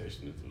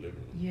meditation is the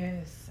living room.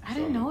 Yes, I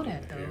didn't know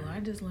that though. I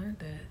just learned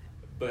that.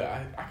 But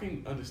I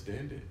can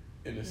understand it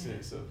in the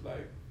sense of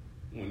like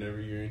whenever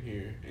you're in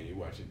here and you're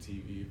watching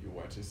TV, if you're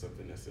watching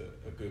something that's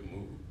a good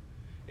mood,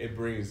 it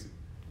brings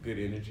good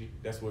energy.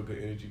 That's where good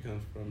energy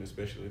comes from,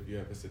 especially if you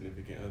have a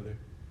significant other.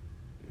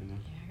 You know?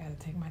 Yeah, I gotta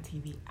take my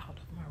TV out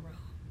of my room.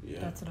 Yeah.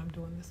 That's what I'm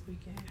doing this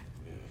weekend.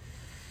 Yeah.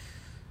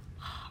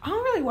 I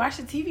don't really watch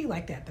the TV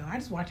like that though. I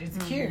just watch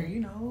Insecure,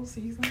 you know,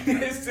 season.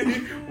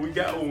 See, we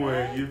got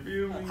one. You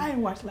feel me? I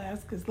didn't watch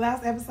last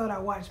episode I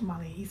watched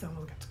Molly and Issa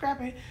almost got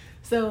scrapping.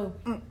 So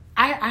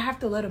I have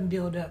to let them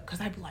build up because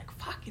I'd be like,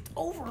 fuck, it's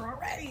over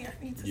already.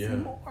 I need to see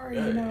more,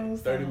 you know.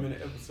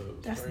 30-minute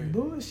episodes. That's some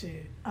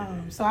bullshit.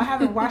 So I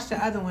haven't watched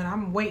the other one.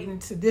 I'm waiting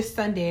to this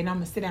Sunday and I'm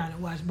going to sit down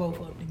and watch both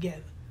of them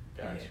together.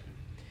 Gotcha. Yeah.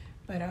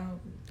 But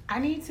I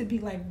need to be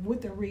like,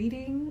 with the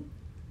reading,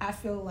 I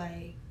feel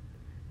like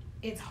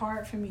it's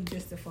hard for me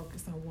just to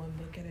focus on one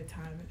book at a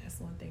time. And that's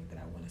one thing that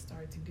I want to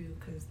start to do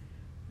because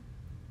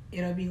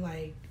it'll be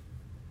like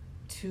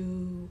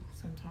 2,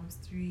 sometimes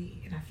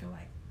 3, and I feel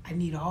like I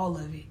need all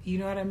of it. You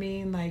know what I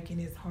mean? Like, and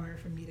it's hard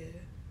for me to.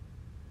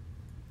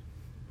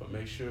 But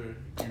make sure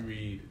you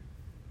read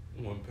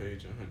one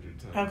page 100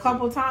 times. A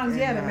couple times,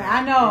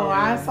 I know.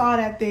 Yeah. I saw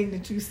that thing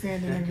that you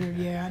sent in the group.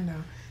 Yeah, I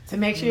know. To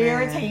make sure you're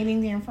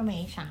retaining the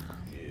information.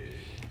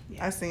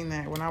 I seen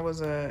that when I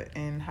was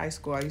in high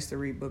school. I used to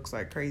read books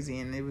like crazy,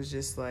 and it was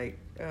just like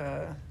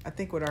I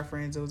think with our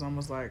friends, it was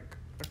almost like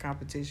a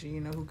competition.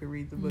 You know, who could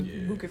read the book,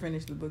 who could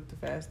finish the book the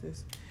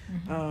fastest.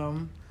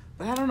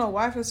 But I don't know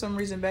why. For some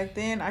reason, back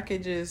then I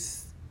could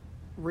just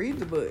read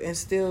the book and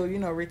still, you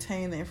know,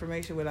 retain the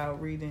information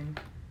without reading,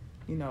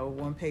 you know,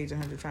 one page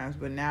 100 times.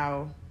 But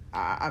now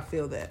I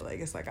feel that like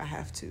it's like I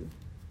have to.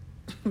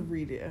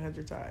 read it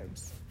 100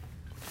 times.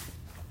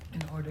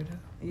 In order to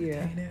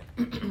Yeah. retain it.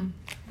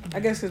 I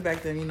guess because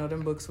back then,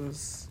 them books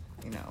was,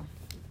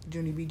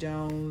 Junie B.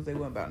 Jones. They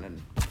weren't about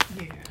nothing.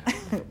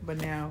 Yeah.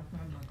 But now, My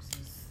books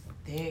is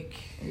thick.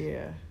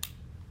 yeah.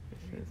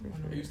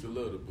 I used to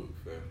love the book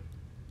fair.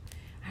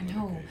 I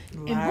know.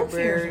 Okay. And book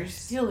fairs are Libraries.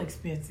 still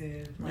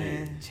expensive.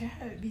 Man.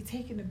 Chad be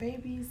taking the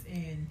babies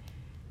and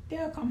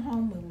they'll come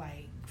home with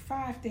like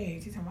 5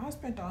 things. He's talking, I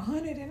spent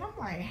 $100, and I'm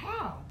like,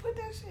 how? Put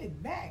that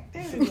shit back.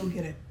 They would go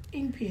get an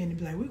ink pen and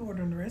be like, we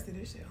ordering the rest of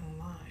this shit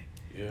online.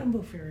 Yeah. Them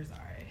book fairs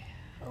are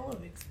hell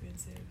of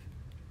expensive.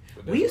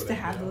 But that's We used what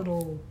to they have do.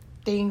 little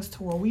things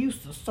to where we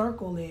used to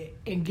circle it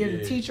and give the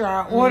Yeah. teacher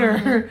our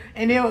order,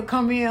 and they would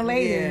come in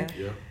later.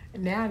 Yeah. Yeah,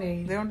 Now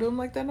They don't do them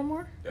like that no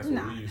more? that's what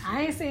Nah, we used to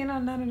I ain't do. seen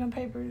on none of them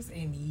papers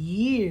in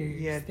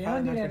years. Yeah, They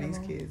probably don't do not that for no these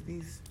more. kids.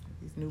 These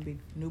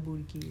new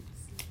booty kids.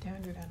 They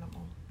don't do that no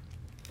more.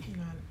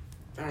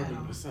 I I remember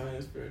don't. the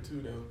science fair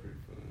too. That was pretty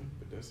fun.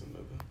 But that's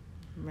another.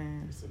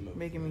 Man, That's another.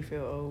 making me thing.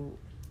 feel old.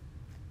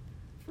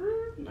 For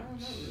real? No, not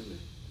really.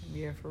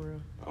 Yeah, for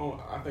real.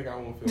 I think I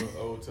won't feel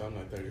old till I'm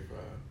like 35.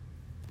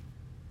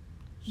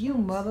 You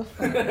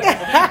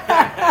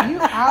motherfucker. You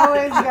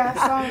always got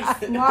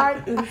something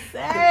smart to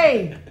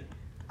say.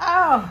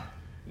 Oh.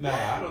 Nah,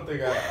 I don't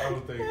think. I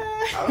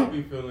don't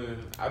be feeling.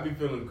 I be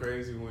feeling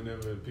crazy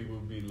whenever people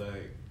be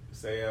like,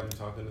 say I'm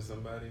talking to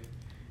somebody,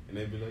 and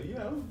they be like,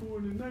 "Yeah, I was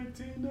born in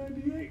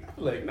 1998."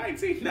 I'm like,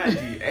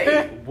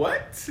 1998?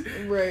 What?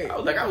 Right. I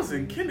was like, I was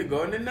in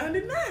kindergarten in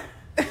 '99.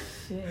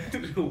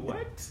 Shit.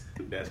 What?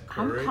 That's I'm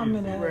crazy.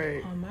 coming up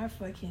Right. on my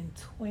fucking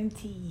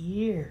 20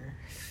 years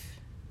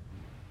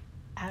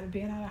out of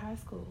being out of high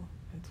school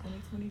in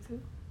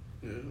 2022.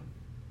 Yeah.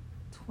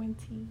 20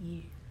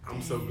 years.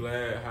 I'm so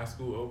glad high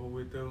school over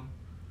with though.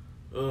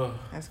 Ugh.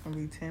 That's gonna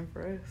be 10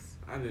 for us.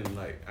 I didn't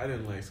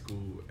like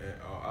school at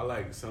all. I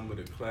liked some of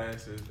the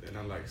classes and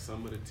I liked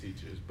some of the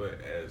teachers, but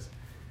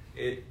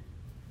It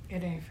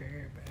ain't for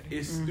everybody.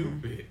 it's Mhm.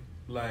 stupid.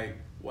 Like,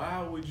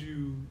 why would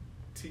you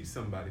teach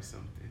somebody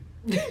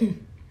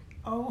something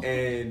Oh.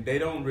 and they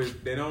don't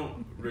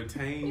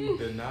retain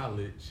the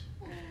knowledge,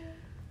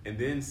 and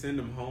then send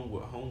them home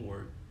with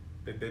homework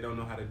that they don't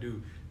know how to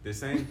do? The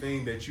same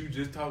thing that you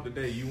just taught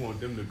today, you want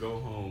them to go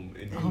home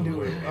and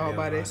do it and all they by don't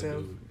know how to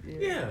themselves. do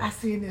it. Yeah. I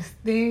seen this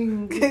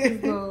thing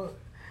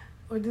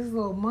with this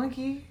little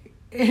monkey,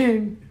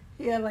 and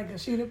he had like a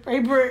sheet of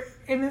paper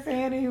in his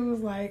hand, and he was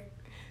like,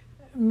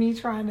 me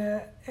trying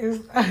to, he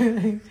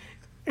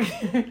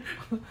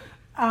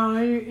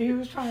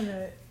was trying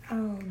to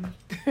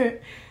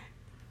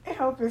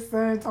help his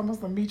son. It's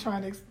almost like me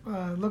trying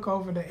to look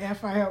over the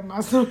F I helped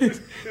my son.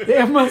 The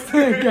F my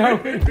son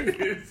got with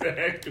it.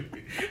 Exactly.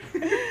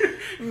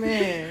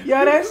 Man.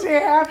 Yo, that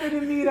shit happened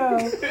to me though.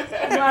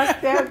 My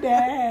stepdad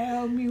had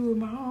helped me with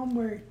my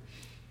homework,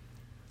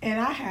 and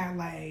I had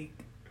like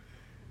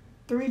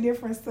 3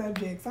 different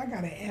subjects. I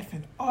got an F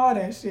in all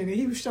that shit, and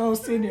he was so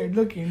sitting there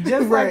looking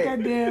just Right. like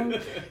that damn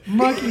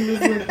monkey was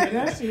looking.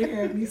 That shit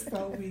had me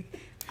so weak.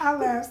 I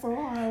laughed so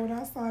hard when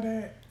I saw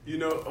that. You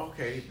know,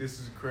 okay, this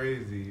is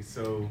crazy.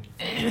 So,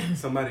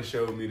 somebody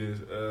showed me this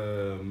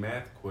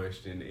math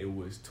question. It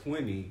was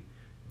 20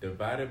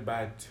 divided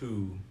by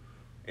 2,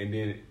 and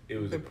then it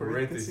was The a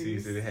parentheses,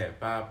 parentheses. and it had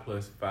 5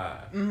 plus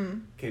 5. Mm-hmm.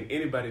 Can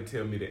anybody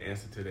tell me the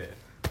answer to that?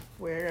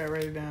 Wait, I gotta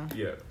write it down.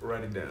 Yeah,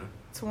 write it down.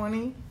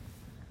 20.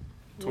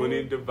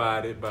 20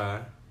 divided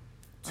by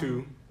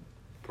 2,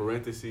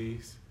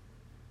 parentheses,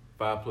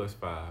 5 plus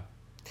 5.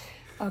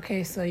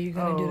 Okay, so you're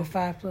gonna do Oh. the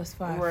 5 plus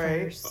 5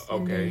 Right. first,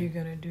 and Okay. then you're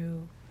gonna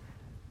do.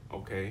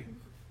 Okay.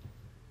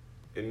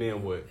 And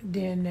then what?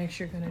 Then next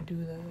you're gonna do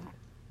the.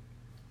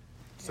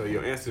 So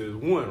your answer is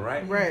 1,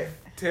 right? Right.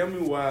 Tell me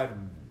why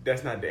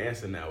that's not the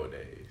answer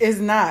nowadays. It's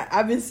not.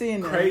 I've been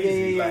seeing that.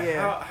 Crazy. Yeah, Like,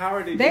 yeah. how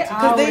are they? They teaching-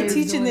 Because they always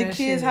teaching doing the that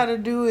kids shit. how to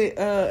do it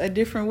a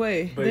different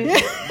way. But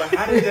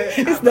how does that?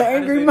 It's how the does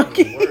angry that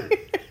monkey. even work?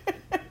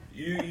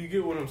 You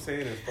get what I'm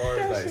saying as far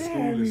as like That shit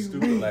school had me is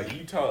stupid. weak. Like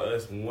you taught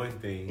us one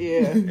thing.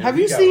 Yeah. and Have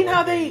we you got seen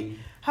one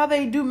how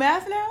they do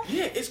math now?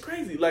 Yeah, it's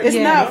crazy. Like It's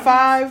Yeah. not numbers,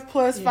 5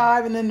 plus Yeah.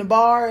 5 and then the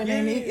bar and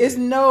then Yeah. it's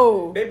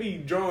no. They be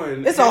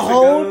drawing. It's a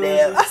whole hexagons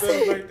damn- and I stuff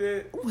said- like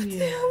that. What the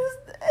Yeah. hell is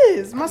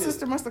this? My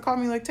sister must have called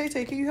me like, Tay,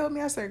 can you help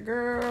me? I said,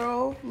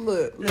 girl,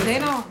 look. They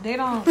don't. Let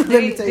me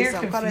They're tell you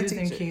something. How they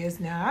confusing teach it? kids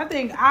now. I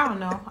think I don't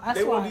know. That's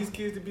They want why. these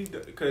kids to be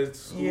because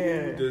school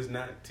Yeah. does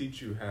not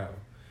teach you how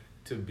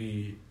to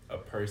be a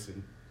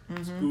person.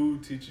 Mhm. School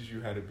teaches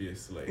you how to be a It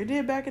slave.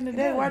 did back in the It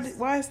day. does.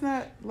 Why it's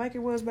not like it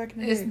was back in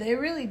the day? They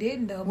really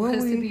didn't though. Well,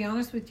 Because to we- be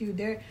honest with you,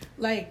 they're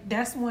like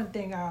that's one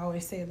thing I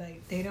always say.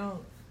 Like they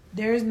don't.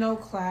 There's no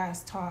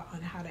class taught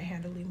on how to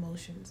handle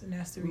emotions, and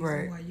that's the reason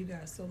Right. why you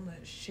got so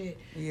much shit.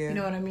 Yeah. You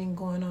know what I mean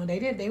going on. They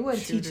weren't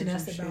Shooters teaching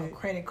us and about shit.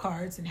 credit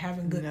cards and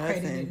having good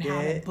Nothing, credit and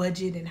how to debt.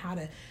 budget and how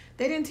to.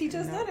 They didn't teach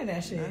us No, none of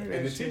that shit. none of And the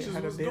that shit, teachers how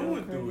to was build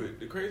going credit. through it.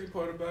 The crazy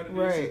part about it is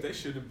Right. that they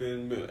should have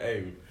been,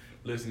 hey,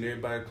 listen,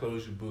 everybody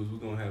close your books. We're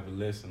going to have a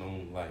lesson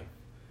on life.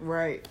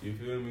 Right. You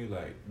feel me?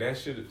 Like that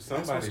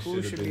somebody school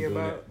should should have be been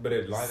doing about. it. But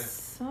it like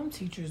Some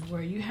teachers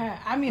were. You had.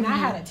 I mean, I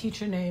had a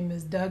teacher named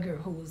Miss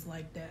Duggar who was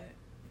like that.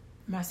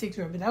 My 6th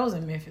grade, but that was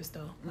in Memphis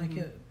though. Like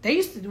they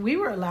used to. We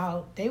were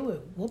allowed. They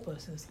would whoop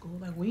us in school.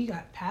 Like we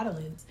got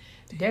paddlings.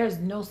 There's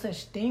no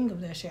such thing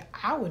of that shit.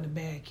 I wasn't a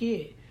bad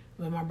kid,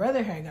 but my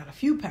brother had got a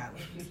few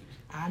paddlings.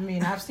 I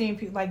mean, I've seen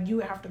people like you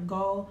would have to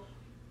go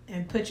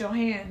and put your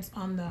hands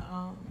on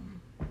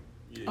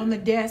the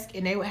desk,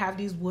 and they would have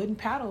these wooden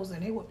paddles,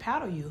 and they would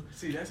paddle you.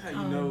 See, that's how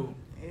you know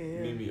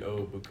Mimi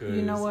old, because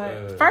you know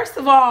what? First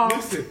of all,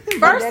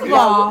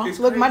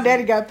 look, my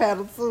daddy got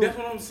paddles too. That's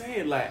what I'm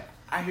saying. Like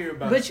I hear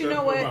about. But you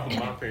know what? About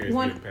my parents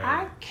when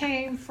I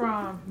came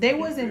from, they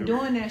wasn't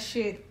doing that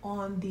shit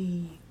on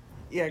the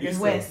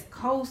West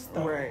Coast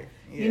though. Right.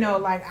 Yeah. You know,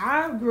 like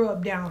I grew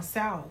up down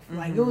south.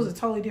 Like it was a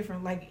totally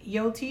different. Like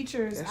your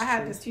teachers, That's I had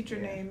true. this teacher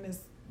named Miss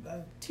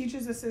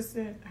teacher's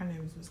assistant. Her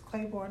name was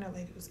Claiborne. That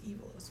lady was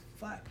evil as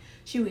fuck.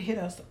 She would hit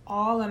us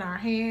all in our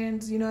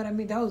hands. You know what I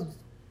mean? That was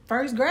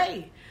 1st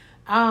grade.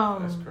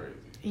 That's crazy.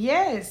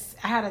 Yes,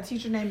 I had a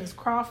teacher named Miss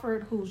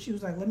Crawford who she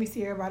was like, let me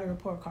see everybody's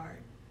report card.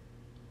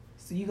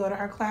 So you go to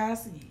her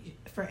class,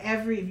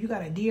 if you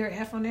got a D or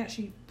F on that,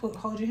 she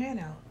hold your hand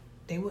out.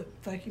 They would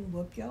fucking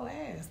whoop your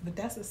ass. But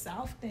that's a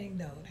South thing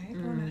though. They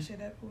ain't doing that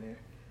shit everywhere.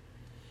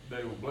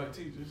 They were black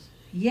teachers?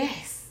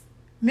 Yes.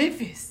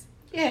 Memphis.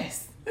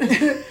 Yes.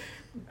 It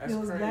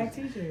was crazy. black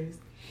teachers.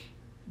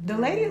 The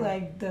lady,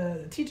 like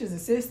the teacher's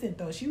assistant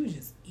though, she was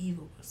just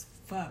evil as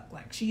fuck.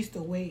 Like she used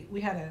to wait.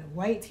 We had a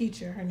white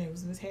teacher, her name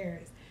was Miss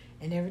Harris.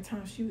 And every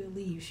time she would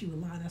leave, she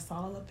would line us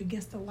all up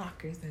against the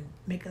lockers and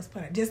make us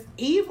put her. Just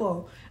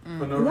evil.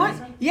 For no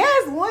reason?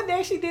 Yes, one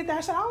day she did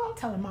that shit. I'm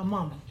telling my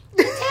mama.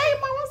 Tell your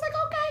mama. I was like,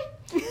 okay.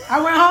 I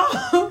went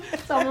home.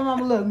 Told my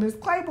mama, look, Miss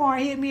Claiborne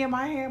hit me in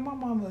my hand. My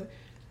mama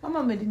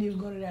didn't even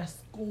go to that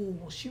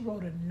school. She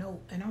wrote a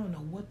note, and I don't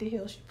know what the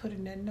hell she put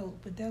in that note,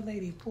 but that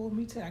lady pulled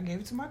me I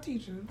gave it to my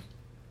teacher.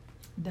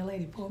 The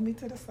lady pulled me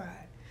to the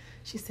side.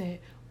 She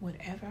said,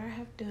 whatever I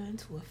have done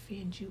to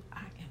offend you, I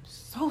am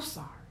so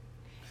sorry.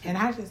 And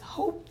I just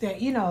hope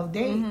that, you know,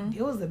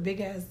 it was a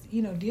big ass,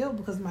 you know, deal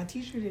because my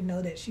teacher didn't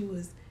know that she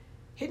was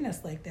hitting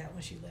us like that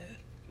when she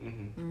left.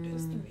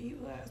 Just some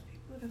evil ass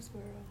people in this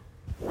world.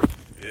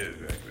 Yeah,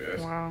 exactly.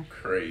 That's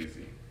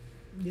crazy.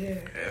 Yeah.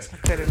 That's I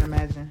couldn't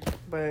imagine.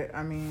 But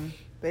I mean,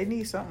 they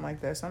need something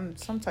like that. Some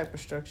type of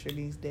structure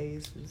these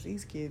days. 'Cause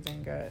these kids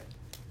ain't got,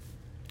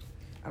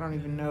 I don't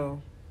even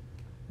know.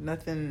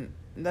 Nothing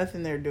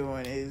they're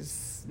doing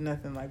is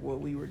nothing like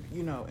what we were,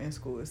 you know, in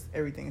school.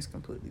 Everything is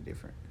completely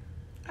different.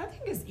 I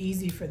think it's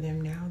easy for them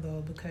now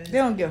though because They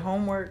don't get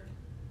homework.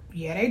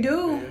 yeah, they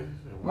do. Yeah.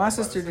 My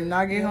sister did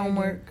not get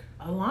homework.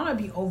 Alana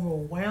be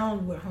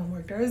overwhelmed with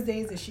homework. There's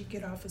days that she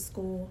get off of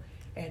school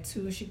at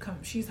 2.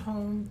 She's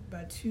home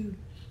by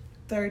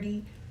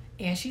 2:30,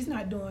 and she's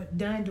not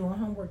done doing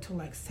homework till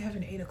like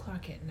 7, 8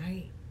 o'clock at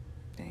night.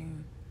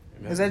 Dang.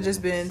 Has that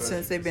just been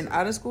since they've been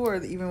out of school,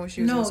 or even when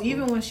she was in No, school?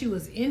 even when she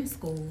was in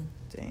school.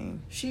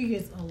 Dang. She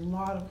gets a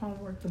lot of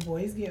homework. The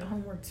boys get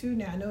homework too.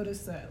 Now I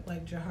noticed that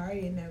like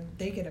Jahari and them,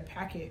 they get a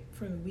packet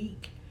for the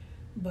week,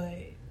 but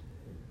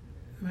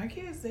my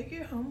kids, they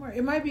get homework.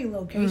 It might be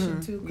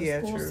location too,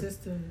 because school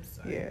systems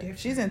are different.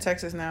 She's in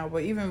Texas now,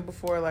 but even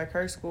before like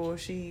her school,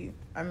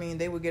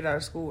 they would get out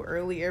of school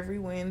early every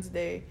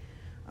Wednesday.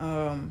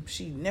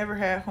 She never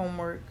had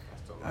homework.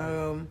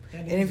 And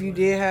if you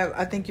did have,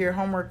 I think your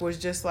homework was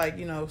just like,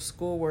 you know,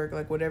 schoolwork,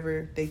 like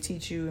whatever they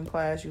teach you in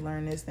class, you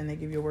learn this, then they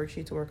give you a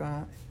worksheet to work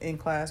on in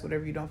class,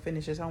 whatever you don't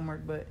finish is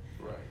homework. But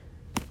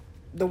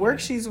the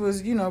worksheets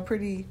was, you know,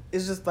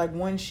 it's just like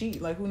one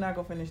sheet. Like who not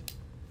gonna finish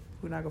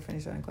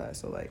that in class?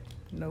 So like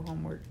no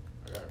homework.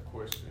 I got a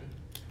question.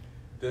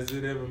 Does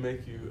it ever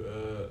make you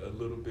a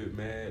little bit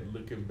mad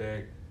looking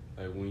back,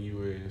 like when you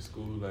were in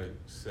school, like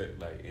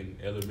in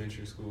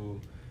elementary school,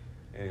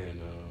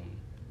 and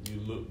you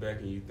look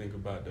back and you think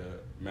about the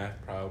math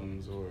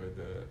problems or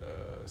the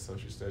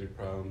social study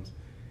problems,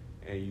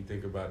 and you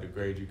think about the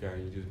grade you got,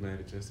 and you just mad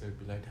at yourself,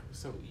 be like, that was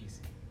so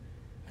easy.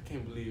 I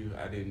can't believe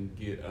I didn't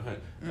get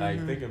 100. Like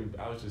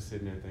I was just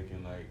sitting there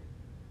thinking, like,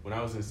 when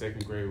I was in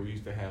 2nd grade, we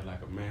used to have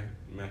like a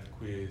math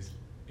quiz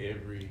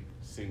every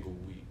single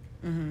week.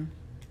 Mm-hmm.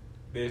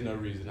 There's no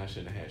reason I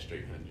shouldn't have had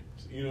straight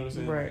hundreds. You know what I'm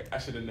saying? Right. I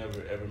should have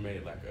never ever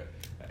made like a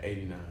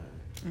 89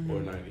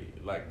 or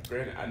 90. Like,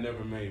 granted,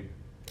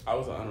 I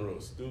was an honor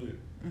roll student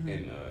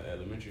in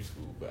elementary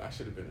school, but I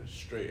should have been a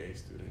straight A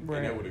student. Right.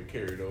 And that would have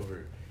carried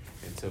over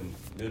into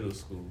middle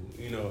school,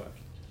 you know.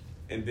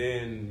 And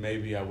then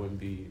maybe I wouldn't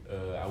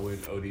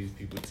owe these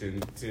people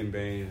 10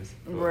 bands.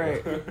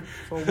 Right.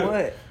 For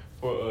what?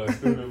 For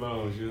student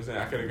loans, you know what I'm saying?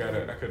 I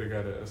could have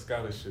got a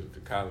scholarship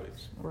to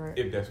college. Right.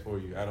 If that's for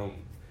you. I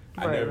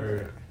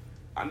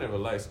never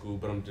liked school,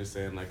 but I'm just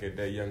saying, like, at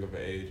that young of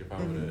an age, if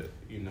I would have,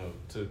 you know,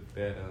 took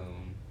that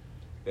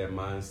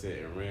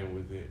mindset and ran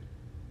with it,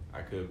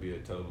 I could be a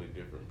totally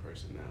different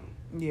person now.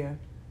 Yeah,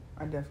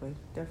 I definitely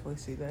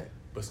see that.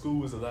 But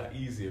school was a lot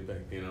easier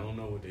back then. I don't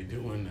know what they're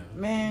doing now.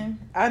 Man,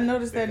 I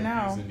noticed that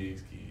now. Using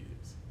these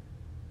kids.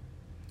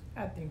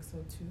 I think so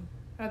too.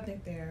 I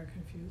think they are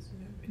confusing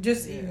them.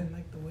 Just Yeah. even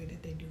like the way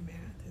that they do math.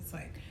 It's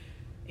like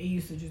it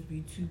used to just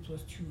be 2 +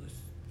 2 is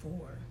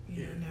 4.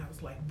 You know, now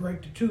it's like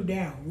break the 2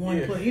 down.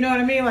 1 plus. You know what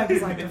I mean? Like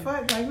it's like the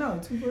fuck. Like no,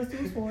 2 + 2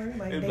 is 4.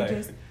 Like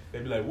they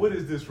be like, what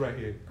is this right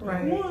here?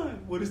 Right.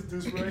 1. What is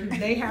this right here?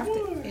 They have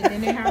to, and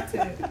then they have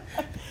to.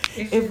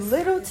 If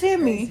little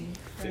Timmy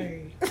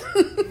Right.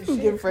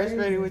 get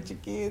frustrated with your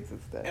kids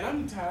and stuff. And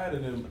I'm tired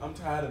of them. I'm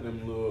tired of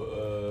them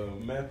little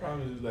math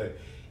problems. It's like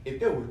if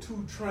there were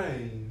 2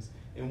 trains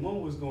and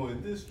one was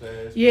going this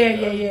fast. Yeah.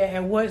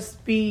 At what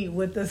speed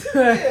would the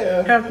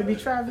have to be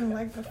traveling?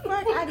 Like the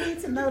fuck? I need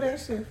to know that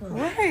shit for.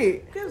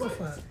 Right. Gives a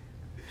fuck.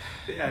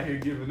 They out here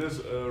giving us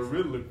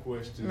Riddler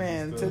questions.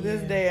 Man, to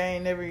this day, I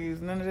ain't never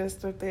used none of that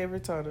stuff they ever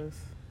taught us.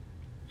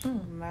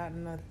 Not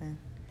nothing.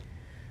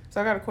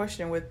 So I got a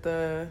question with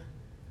the,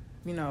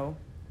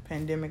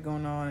 pandemic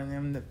going on and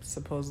them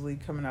supposedly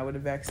coming out with a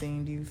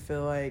vaccine. Do you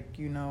feel like,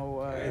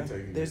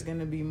 there's going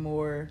to be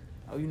more...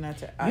 Oh, you're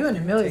not... You in the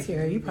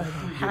military. You probably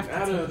don't have to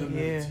out take of the it.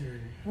 military.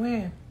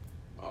 When?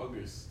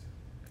 August.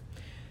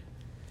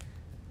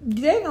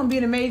 They gonna be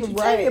the major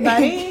take it by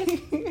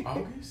then.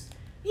 August?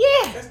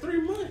 Yeah. That's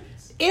 3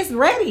 months. It's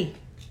ready.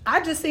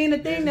 I just seen the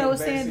thing There's that no was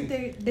saying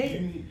vaccine. that they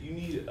You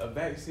need a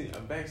vaccine. A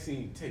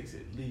vaccine takes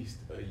at least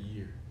a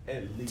year.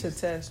 At least. To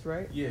test,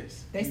 right?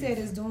 Yes. they said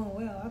it's doing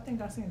well. I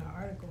think I seen an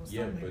article or something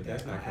Yeah, like but that.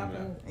 that's not coming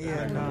out. Yeah,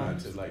 That's not no. coming out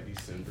until like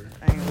December.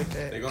 I ain't with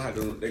that. They're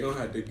gonna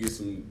have to get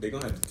some. They're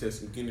gonna have to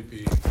test some guinea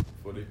pigs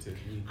before they test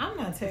me. I'm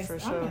not testing. For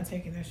sure. I'm not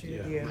taking that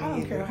shit. Yeah. I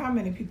don't care how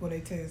many people they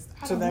test.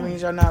 So that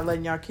means y'all not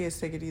letting y'all kids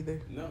take it either?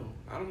 No,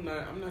 I'm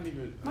not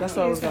even. That's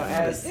what I was gonna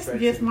ask. It's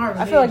against my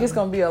religion. I feel like it's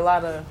gonna be a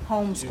lot of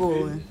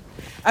homeschooling.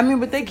 I mean,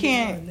 but they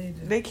can't.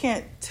 religion. They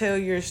can't tell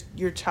your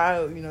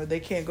child. They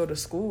can't go to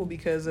school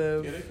because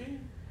of. Yeah, they can.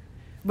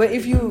 But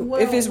if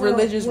it's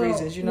religious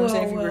reasons, you know what I'm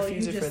saying. If you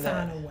refuse you it for just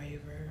that, sign a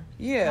waiver.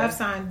 yeah. I've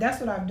signed. That's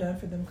what I've done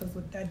for them because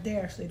they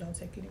actually don't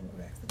take any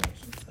more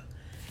vaccinations. So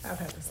I've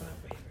had to sign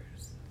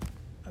waivers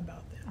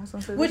about them. I was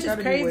gonna say, Which there's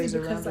is gotta be ways crazy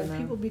because around it like now.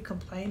 people be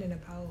complaining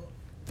about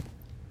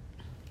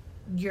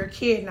your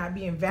kid not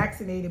being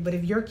vaccinated, but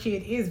if your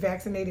kid is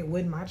vaccinated,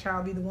 wouldn't my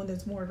child be the one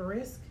that's more at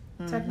risk?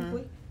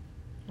 Technically,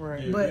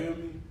 Right. You But- feel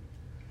me?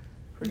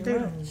 Pretty they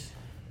much. don't.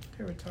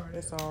 They're retarded.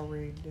 It's all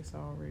rigged. It's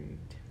all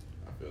rigged.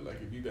 I feel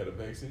like if you got a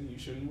vaccine, you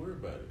shouldn't worry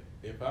about it.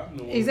 If I'm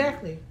the one,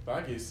 Exactly. If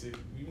I get sick,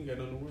 you ain't got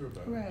nothing to worry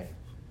about. Right.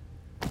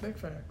 Big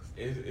facts.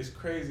 It's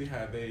crazy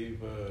how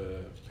they've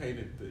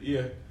painted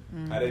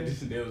how they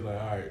just they was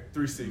like, all right,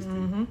 360,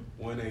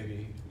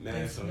 180, now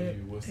it's on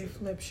you. What's They up?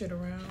 flip shit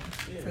around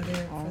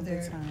Yeah. All for the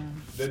their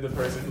time. Then the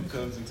person who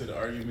comes into the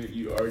argument,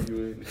 you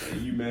arguing,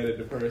 and you mad at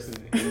the person,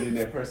 and then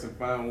that person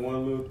find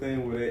one little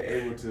thing where they're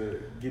able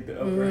to get the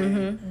upper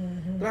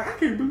hand. Like, I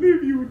can't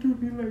believe you would do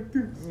me like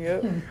this.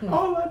 Yep.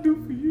 All I do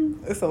for you.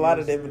 It's a lot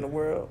of them in the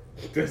world.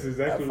 That's I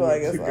exactly feel what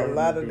like it's the a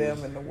lot of government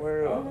them in the does.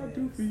 world. All I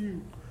do for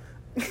you.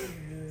 I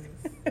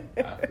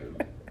feel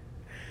it.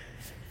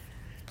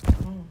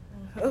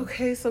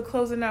 Okay, so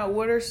closing out,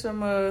 what are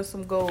some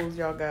goals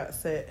y'all got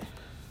set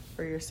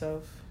for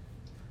yourself?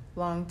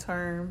 Long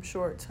term,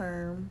 short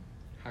term.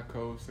 How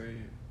Cole say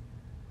it?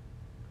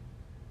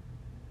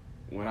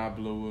 When I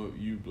blow up,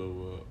 you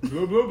blow up.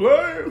 Blow, blow,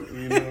 blow.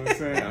 You know what I'm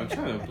saying? I'm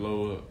trying to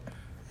blow up.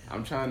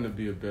 I'm trying to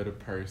be a better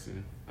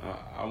person.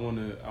 I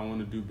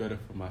wanna do better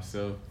for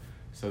myself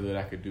so that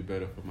I could do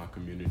better for my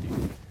community.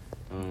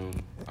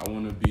 I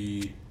wanna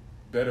be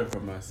better for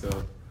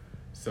myself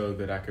so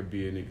that I could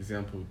be an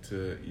example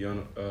to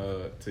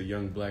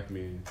young black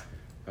men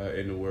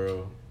in the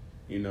world.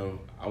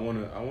 I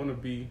wanna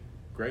be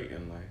great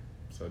in life.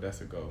 So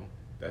that's a goal.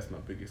 That's my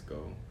biggest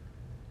goal.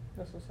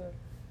 That's what's up.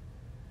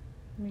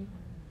 Me.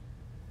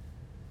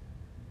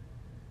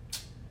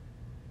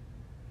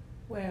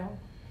 Well,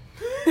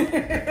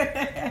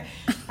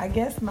 I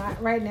guess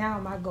right now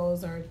my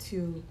goals are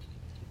to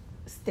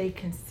stay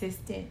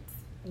consistent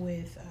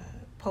with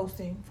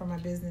posting for my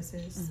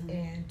businesses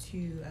and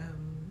to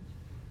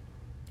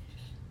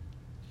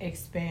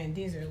expand.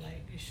 These are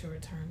like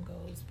short-term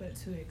goals, but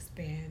to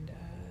expand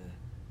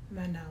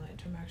my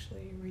knowledge. I'm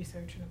actually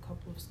researching a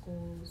couple of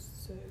schools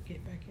to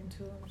get back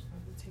into them. So I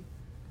would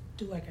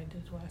do like I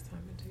did last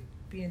time, and to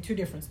be in 2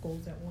 different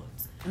schools at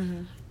once.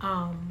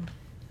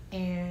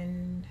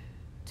 And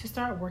to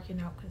start working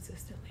out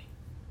consistently.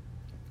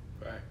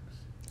 Facts.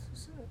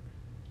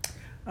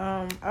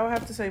 I would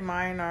have to say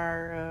mine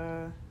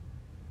are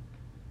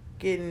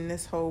getting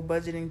this whole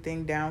budgeting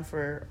thing down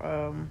for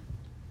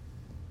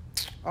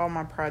all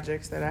my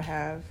projects that I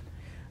have,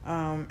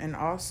 and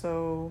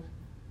also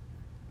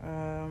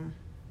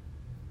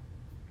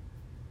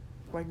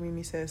like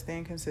Mimi said,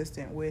 staying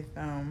consistent with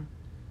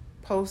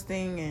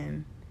posting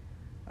and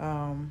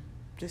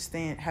just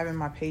having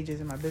my pages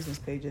and my business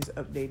pages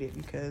updated,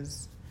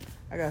 because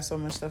I got so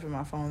much stuff in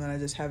my phone that I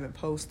just haven't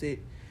posted,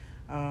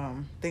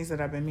 things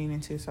that I've been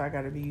meaning to, so I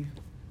got to be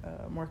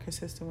more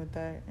consistent with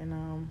that.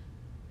 And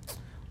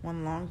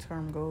one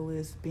long-term goal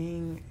is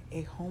being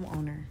a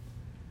homeowner,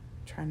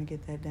 trying to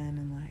get that done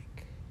in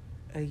like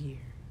a year.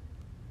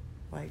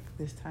 like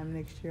this time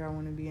next year, I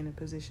want to be in a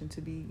position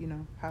to be, you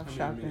know, house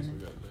How many shopping.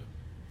 minutes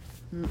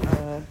we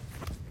got left?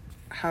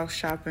 House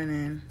shopping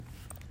and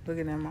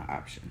looking at my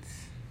options.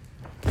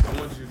 I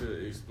want you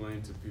to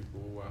explain to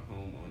people why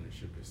home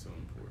ownership is so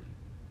important.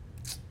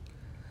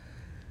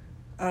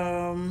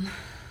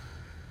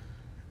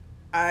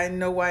 I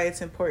know why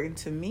it's important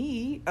to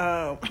me.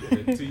 Yeah,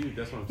 to you,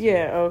 that's what I'm saying.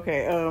 Yeah,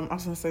 okay. I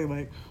was gonna say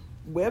like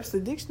Webster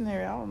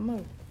Dictionary. I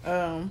don't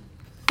know.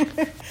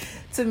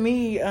 To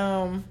me,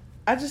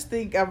 I just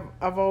think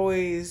I've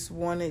always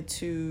wanted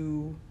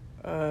to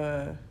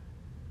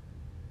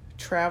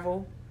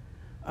travel,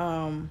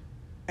 and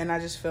I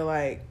just feel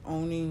like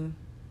owning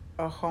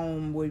a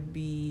home would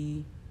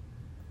be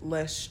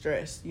less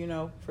stress, you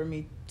know, for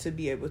me to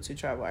be able to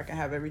travel. I can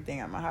have everything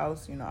at my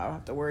house, you know. I don't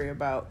have to worry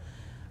about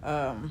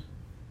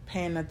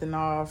paying nothing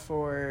off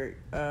or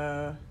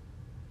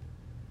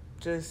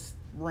just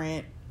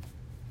rent.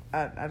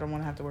 I don't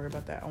want to have to worry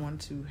about that. I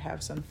want to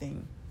have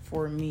something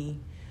for me,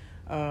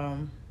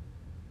 and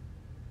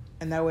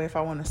that way if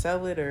I want to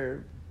sell it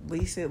or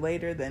lease it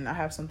later, then I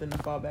have something to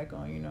fall back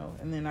on, you know,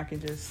 and then I can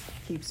just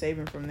keep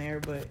saving from there.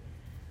 But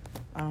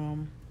I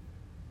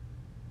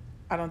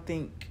don't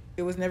think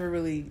it was never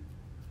really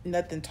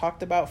nothing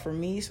talked about for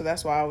me, so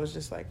that's why I was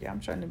just like, yeah, I'm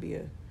trying to be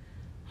a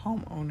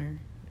homeowner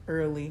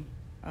early,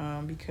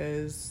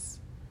 because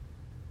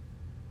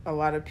a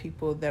lot of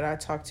people that I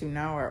talk to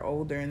now are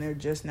older and they're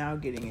just now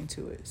getting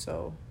into it.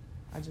 So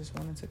I just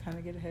wanted to kind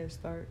of get a head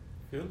start.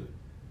 Feel it.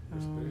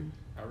 Respect.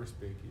 I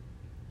respect it.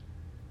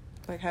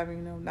 Like having,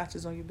 you know,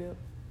 notches on your belt.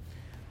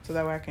 So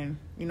that way I can,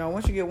 you know,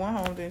 once you get one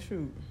home, then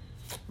shoot,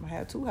 I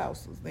have two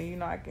houses. Then, you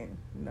know, I can,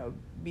 you know,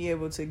 be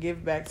able to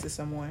give back to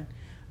someone.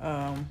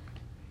 Or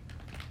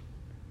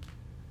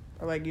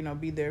like, you know,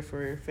 be there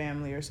for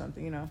family or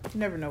something, you know. You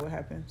never know what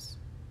happens.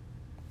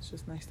 It's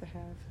just nice to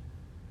have.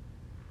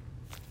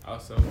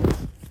 Also,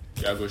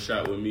 y'all go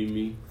shop with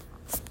Mimi.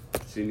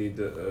 She need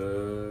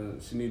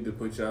to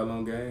put y'all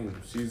on game.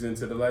 She's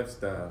into the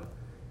lifestyle.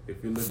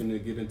 If you're looking to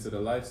get into the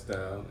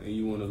lifestyle and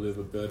you want to live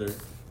a better,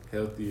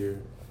 healthier,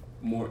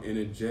 more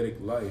energetic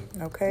life,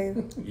 okay,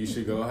 you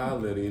should go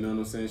holler at her. You know what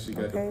I'm saying? She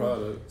got the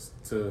products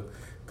to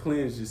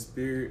cleanse your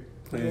spirit,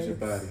 cleanse your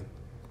body.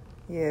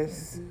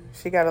 Yes,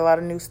 she got a lot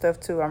of new stuff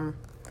too. I'm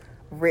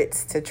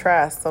Ritz to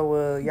try,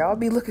 so y'all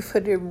be looking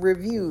for the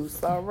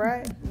reviews, all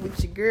right?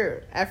 With your girl,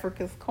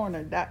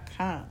 africascorner.com.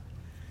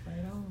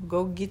 Right on.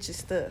 Go get your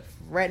stuff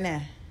right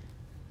now.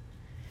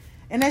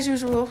 And as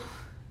usual,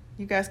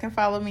 you guys can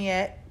follow me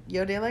at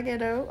Yo De La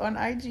Ghetto on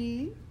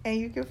IG, and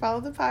you can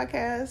follow the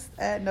podcast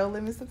at No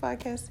Limits the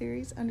Podcast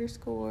Series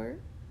 _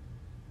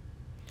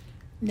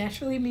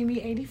 Naturally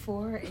Mimi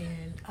 84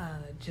 and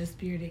just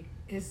bearded.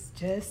 It's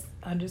just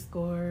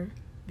 _bearded_kings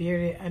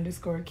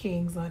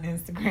on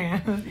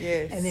Instagram.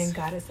 Yes. And then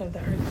Goddess of the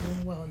Earth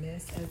and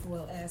Wellness, as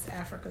well as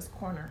Africa's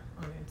Corner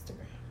on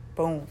Instagram.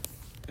 Boom.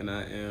 And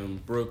I am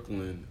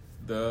Brooklyn,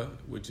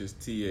 which is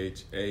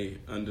THA_God.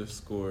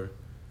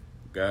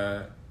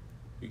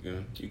 You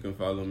can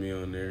follow me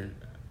on there.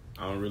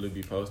 I don't really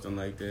be posting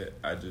like that.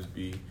 I just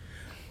be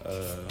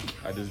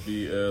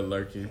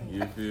lurking.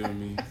 You feel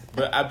me?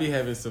 But I be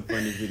having some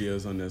funny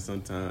videos on there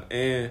sometimes.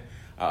 And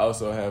I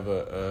also have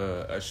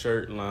a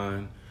shirt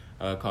line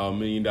called $1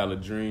 Million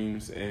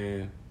Dreams,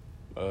 and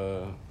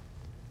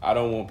I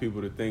don't want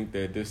people to think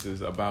that this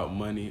is about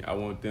money. I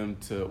want them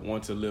to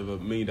want to live a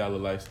 $1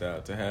 million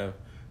lifestyle, to have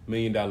 $1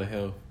 million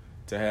health,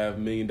 to have $1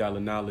 million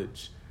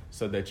knowledge,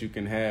 so that you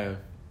can have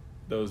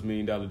those $1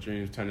 million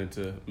dreams turn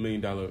into $1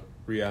 million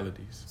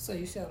realities. So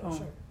you sell those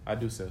shirts? I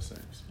do sell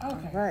shirts.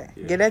 Okay. Right.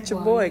 Yeah. Get at your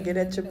boy. Get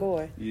at your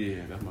boy.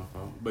 Yeah, that's my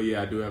fault. But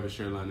yeah, I do have a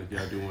shirt line. If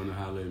y'all do want to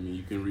holler at me,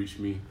 you can reach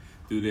me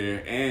through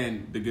there.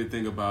 And the good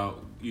thing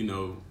about, you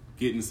know,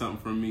 getting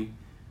something from me,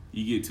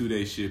 you get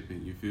 2-day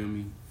shipping. You feel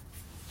me?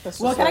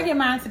 Well, can I get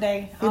mine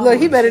today? Look,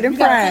 he better than You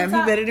got a Prime. He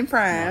TikTok? better than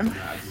Prime. No,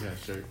 I just have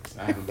shirts.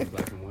 I have them in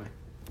black and white.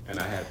 And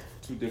I have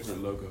 2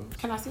 different logos.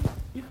 Can I see?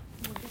 Yeah,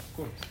 of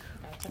course.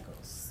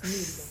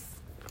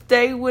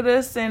 Stay with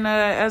us, and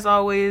as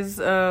always,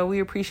 we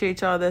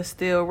appreciate y'all that's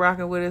still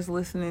rocking with us,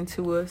 listening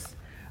to us.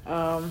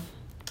 And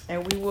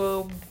we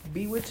will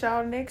be with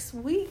y'all next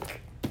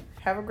week.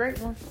 Have a great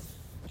one.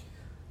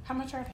 How much are they?